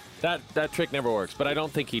 that trick never works, but I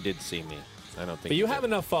don't think he did see me. I don't think. But you have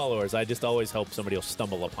enough followers. I just always hope somebody will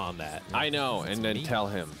stumble upon that. I know, and then tell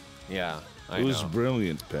him. Yeah, it was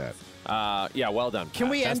brilliant, Pat. Yeah, well done, Pat. Can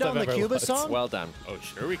we end on the Cuba song? Well done. Oh,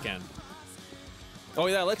 sure we can. Oh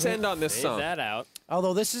yeah, let's end on this song. that out.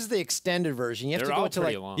 Although this is the extended version, you have to go to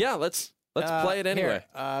like long. Yeah, let's play it anyway.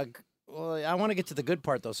 Well, I want to get to the good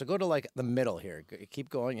part though, so go to like the middle here. Keep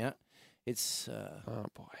going. Yeah, it's. Oh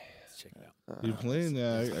boy. Check it out. You playing?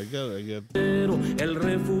 I got. El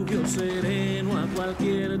refugio sereno a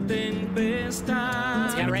cualquier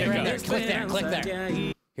tempestad. Yeah, right there. Click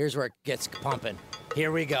there. Here's where it gets pumping.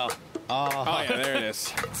 Here we go. Oh yeah, there it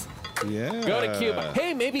is. Yeah. Go to Cuba.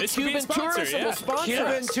 Hey, maybe Cuban tourism will sponsor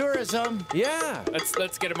Cuban us. tourism. Yeah.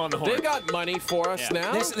 Let's get him on the horn. They've got money for us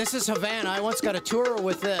now. This is Havana. I once got a tour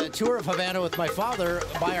of Havana with my father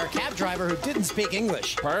by our cab driver who didn't speak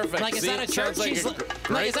English. Perfect. Like, is that a church? Like He's like,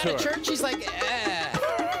 is that a church? He's like,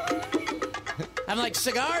 I'm like,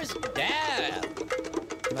 cigars? Yeah.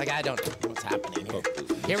 I'm like, I don't know what's happening here.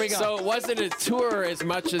 Here we go. So it wasn't a tour as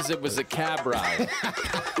much as it was a cab ride.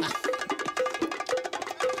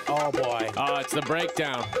 Oh, boy. Oh, it's the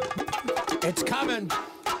breakdown. It's coming.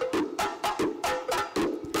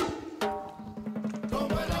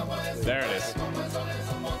 There it is.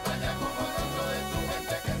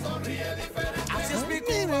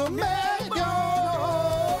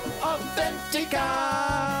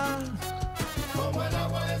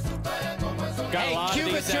 Got a lot Cuba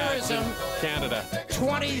of these tourism. Canada.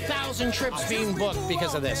 20,000 trips being booked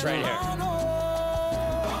because of this right here.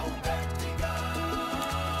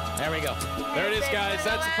 There we go. There it is, guys.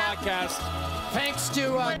 That's the podcast. Thanks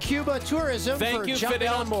to Cuba Tourism for jumping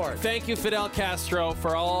on board. Thank you, Fidel Castro,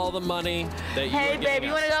 for all the money that you Hey, baby,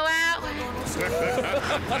 you want to go out?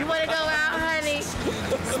 You want to go out, honey?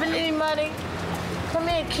 Spend any money? Come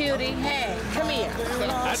here, cutie. Hey, come here.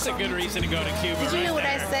 That's a good reason to go to Cuba. Did you hear what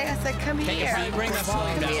I said? I said, come here. Bring the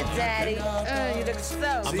volume Come here, down. Daddy. You look so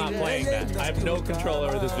I'm not playing that. I have no control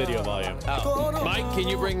over this video volume. Mike, can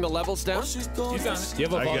you bring the levels down? You got it. You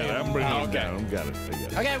have a I got volume. it. I'm bringing it down. I got it.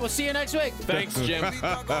 Okay, we'll see you next week. Thanks, Jim.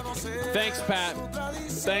 Thanks, Pat.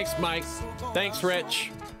 Thanks, Mike. Thanks,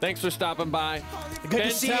 Rich. Thanks for stopping by. Good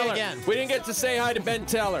to see you Teller. again. We didn't get to say hi to Ben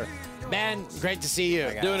Teller. Ben, great to see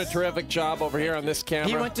you. Doing a terrific job over here on this camera.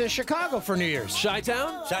 He went to Chicago for New Year's.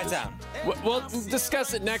 Chi-Town? Chi-Town. We'll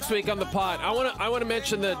discuss it next week on the pod. I want to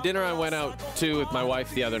mention the dinner I went out to with my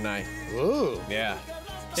wife the other night. Ooh. Yeah.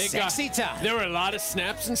 Sexy time. There were a lot of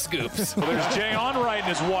snaps and scoops. Well, there's Jay Onright and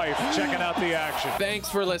his wife checking out the action. Thanks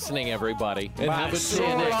for listening, everybody. And have a So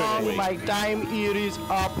long, my time here is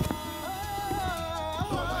up.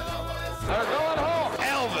 They're going home.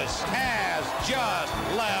 Elvis has just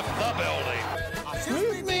left the building.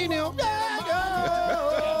 With me now.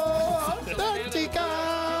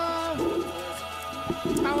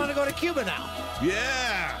 I want to go to Cuba now.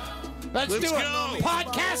 Yeah. Let's do it. go.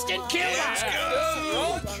 Podcast in Cuba. Let's go.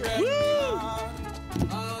 Road trip.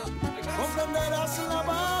 Comprenderás la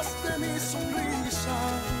paz de mi sonrisa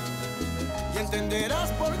y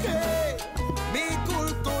entenderás por qué mi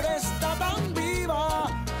cultura está tan viva,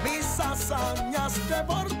 mis hazañas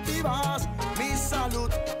deportivas, mi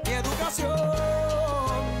salud, mi educación.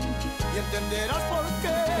 Y entenderás por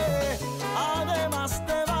qué, además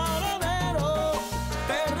de varadero,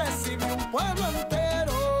 te recibe un pueblo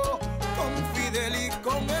entero con Fidel y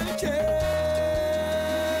con el Che.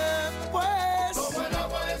 Pues como el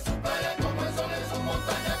agua de su playa, como el sol en su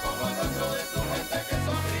montaña, como el rostro de su gente que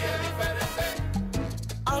sonríe diferente.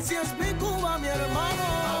 Así es mi Cuba, mi hermano.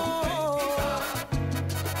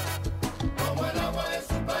 Como el agua de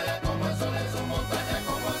su playa, como el sol en su montaña,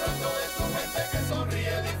 como el rostro de su gente que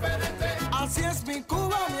sonríe diferente. Así es mi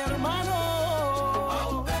Cuba, mi hermano.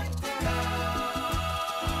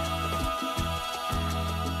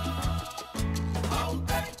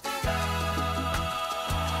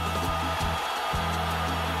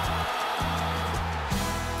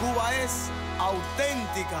 Cuba es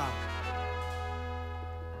auténtica.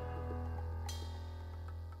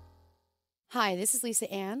 Hi, this is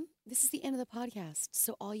Lisa Ann. This is the end of the podcast,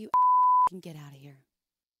 so all you can get out of here.